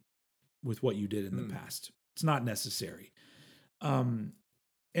compete with what you did in the past. It's not necessary. And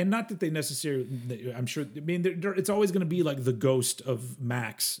not that they necessarily, I'm sure, I mean, it's always going to be like the ghost of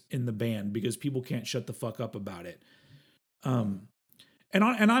Max in the band because people can't shut the fuck up about it. And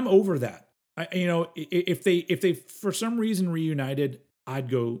I'm over that. You know, if they for some reason reunited, I'd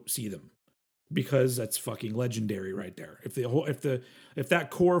go see them because that's fucking legendary right there. If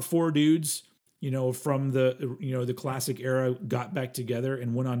that core four dudes, you know, from the classic era got back together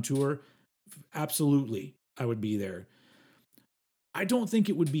and went on tour, absolutely, I would be there. I don't think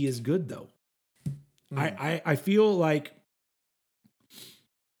it would be as good though. I feel like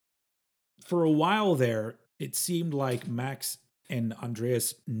for a while there, it seemed like Max and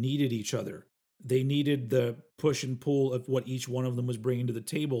Andreas needed each other. They needed the push and pull of what each one of them was bringing to the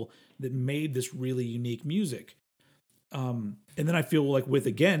table that made this really unique music. And then I feel like with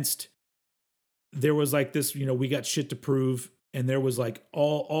Against, there was like this, you know, we got shit to prove. And there was like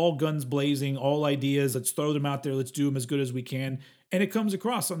all guns blazing, all ideas. Let's throw them out there. Let's do them as good as we can. And it comes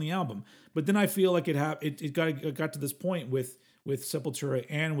across on the album. But then I feel like it got to this point with Sepultura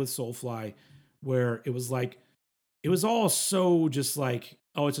and with Soulfly, where it was like, it was all so just like,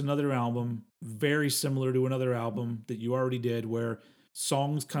 oh, it's another album, very similar to another album that you already did, where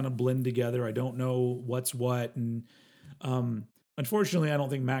songs kind of blend together. I don't know what's what. And unfortunately, I don't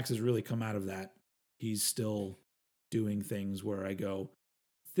think Max has really come out of that. He's still doing things where I go,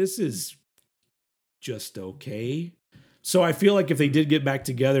 this is just okay. So I feel like if they did get back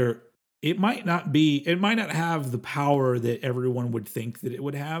together, it might not have the power that everyone would think that it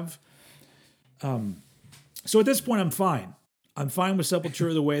would have. So at this point, I'm fine. I'm fine with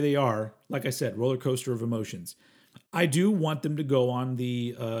Sepultura the way they are. Like I said, roller coaster of emotions. I do want them to go on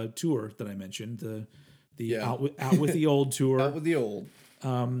the tour that I mentioned, the out with the old tour. Out with the old.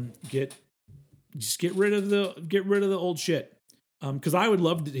 Get rid of the old shit. Because I would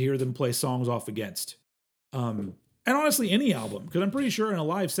love to hear them play songs off Against. And honestly, any album, because I'm pretty sure in a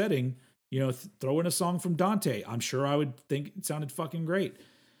live setting, you know, throw in a song from Dante. I'm sure I would think it sounded fucking great.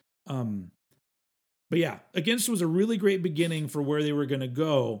 But yeah, Against was a really great beginning for where they were going to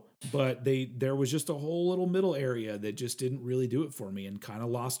go, but there was just a whole little middle area that just didn't really do it for me and kind of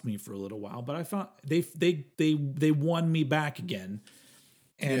lost me for a little while. But I found they won me back again.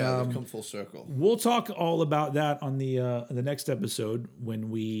 And they've come full circle. We'll talk all about that on the next episode when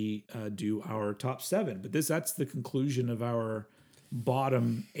we do our top 7. But that's the conclusion of our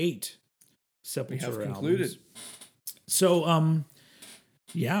bottom 8 Sepultura we have concluded. Albums. So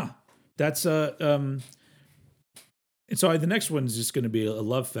yeah. That's and so the next one's just going to be a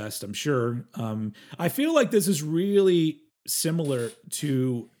love fest, I'm sure. I feel like this is really similar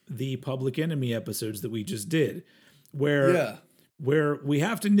to the Public Enemy episodes that we just did, where we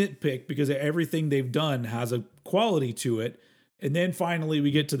have to nitpick because everything they've done has a quality to it, and then finally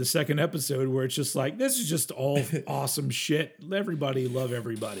we get to the second episode where it's just like, this is just all awesome shit. Everybody love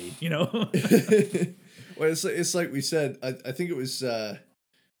everybody, you know. Well, it's like we said. I think it was.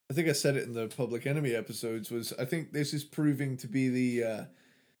 I think I said it in the Public Enemy episodes. I think this is proving to be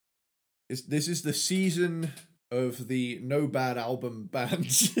this is the season of the no bad album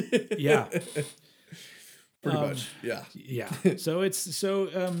bands. Yeah, pretty much. Yeah, yeah. So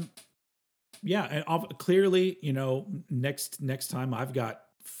yeah, and clearly, you know, next time I've got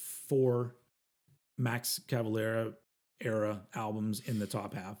 4 Max Cavalera era albums in the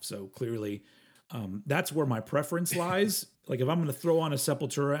top half. So clearly, that's where my preference lies. Like if I'm going to throw on a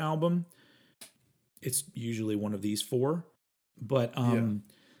Sepultura album, it's usually one of these four. But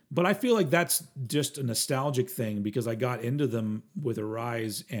but I feel like that's just a nostalgic thing because I got into them with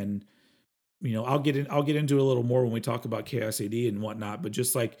Arise, and you know I'll get into it a little more when we talk about Chaos AD and whatnot. But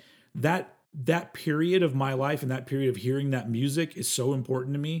just like that period of my life and that period of hearing that music is so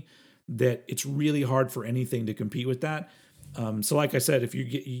important to me that it's really hard for anything to compete with that. So like I said, if you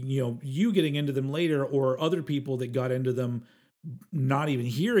get, you getting into them later or other people that got into them not even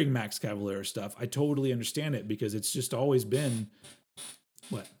hearing Max Cavalera stuff, I totally understand it because it's just always been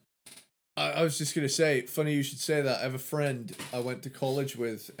what? I was just going to say, funny you should say that. I have a friend I went to college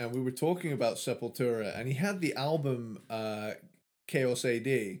with, and we were talking about Sepultura, and he had the album Chaos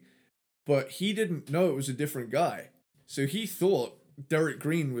AD, but he didn't know it was a different guy. So he thought Derek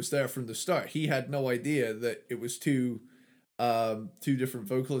Green was there from the start. He had no idea that it was two different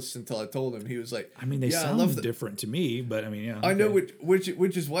vocalists until I told him. He was like, I mean, they sound different to me, but I mean, yeah. I know, which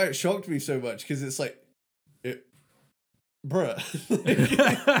is why it shocked me so much, because it's like, bruh.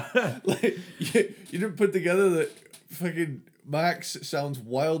 like you didn't put together that fucking Max sounds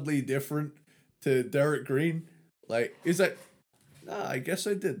wildly different to Derek Green. Like, is that... Nah, I guess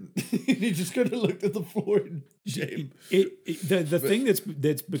I didn't. He just kind of looked at the floor in shame. The thing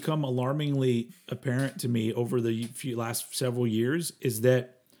that's become alarmingly apparent to me over the last several years is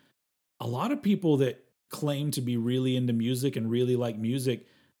that a lot of people that claim to be really into music and really like music,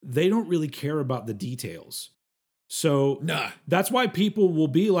 they don't really care about the details. So that's why people will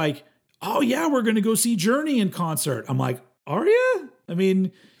be like, "Oh yeah, we're going to go see Journey in concert." I'm like, "Are you?" I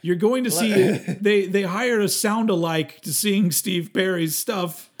mean, you're going to see they hired a sound-alike to sing Steve Perry's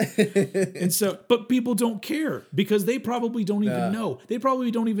stuff. And so, but people don't care because they probably don't even know. They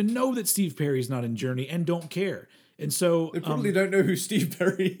probably don't even know that Steve Perry's not in Journey and don't care. And so they probably don't know who Steve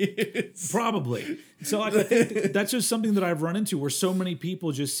Perry is. Probably. So like, I think that's just something that I've run into where so many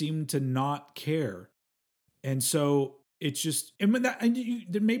people just seem to not care. And so it's just,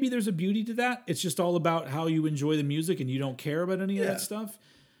 maybe there's a beauty to that. It's just all about how you enjoy the music and you don't care about any of that stuff.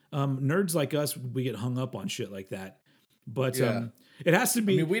 Nerds like us, we get hung up on shit like that. But it has to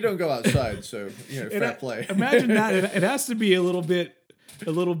be. I mean, we don't go outside, so fair play. Imagine that. It has to be a little bit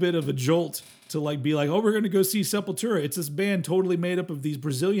of a jolt to like be like, oh, we're gonna go see Sepultura. It's this band totally made up of these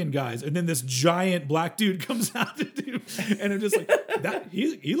Brazilian guys, and then this giant black dude comes out to do, and I'm just like, that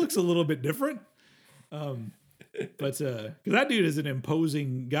he looks a little bit different. But because that dude is an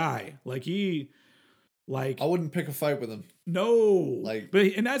imposing guy, I wouldn't pick a fight with him. No,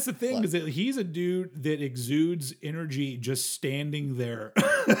 and that's the thing is that he's a dude that exudes energy just standing there.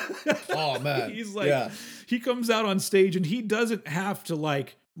 Oh man, he's like, he comes out on stage and he doesn't have to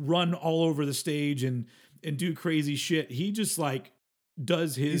like run all over the stage and do crazy shit. He just like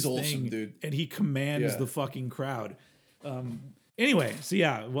does his thing, awesome, dude, and he commands the fucking crowd. Anyway, so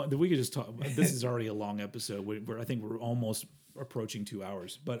yeah, we could just talk. This is already a long episode. I think we're almost approaching 2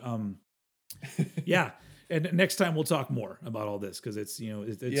 hours, but yeah. And next time we'll talk more about all this because it's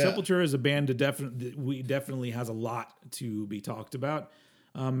Sepultura is a band that definitely has a lot to be talked about.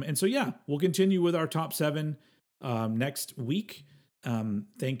 And so yeah, we'll continue with our top 7 next week.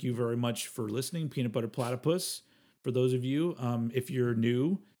 Thank you very much for listening, Peanut Butter Platypus. For those of you, if you're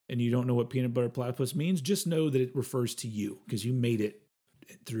new and you don't know what Peanut Butter Platypus means, just know that it refers to you because you made it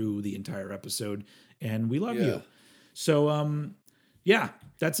through the entire episode, and we love you. So yeah,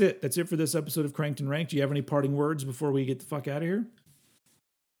 that's it. That's it for this episode of Cranked and Ranked. Do you have any parting words before we get the fuck out of here?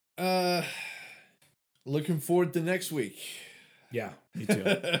 Looking forward to next week. Yeah, me too.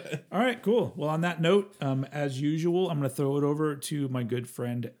 All right, cool. Well, on that note, as usual, I'm going to throw it over to my good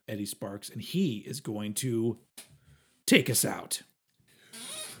friend Eddie Sparks, and he is going to take us out.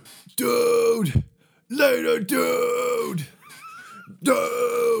 Dude, later, dude.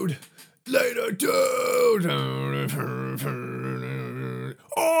 Dude, later, dude.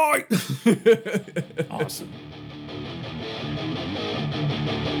 Oi! Awesome.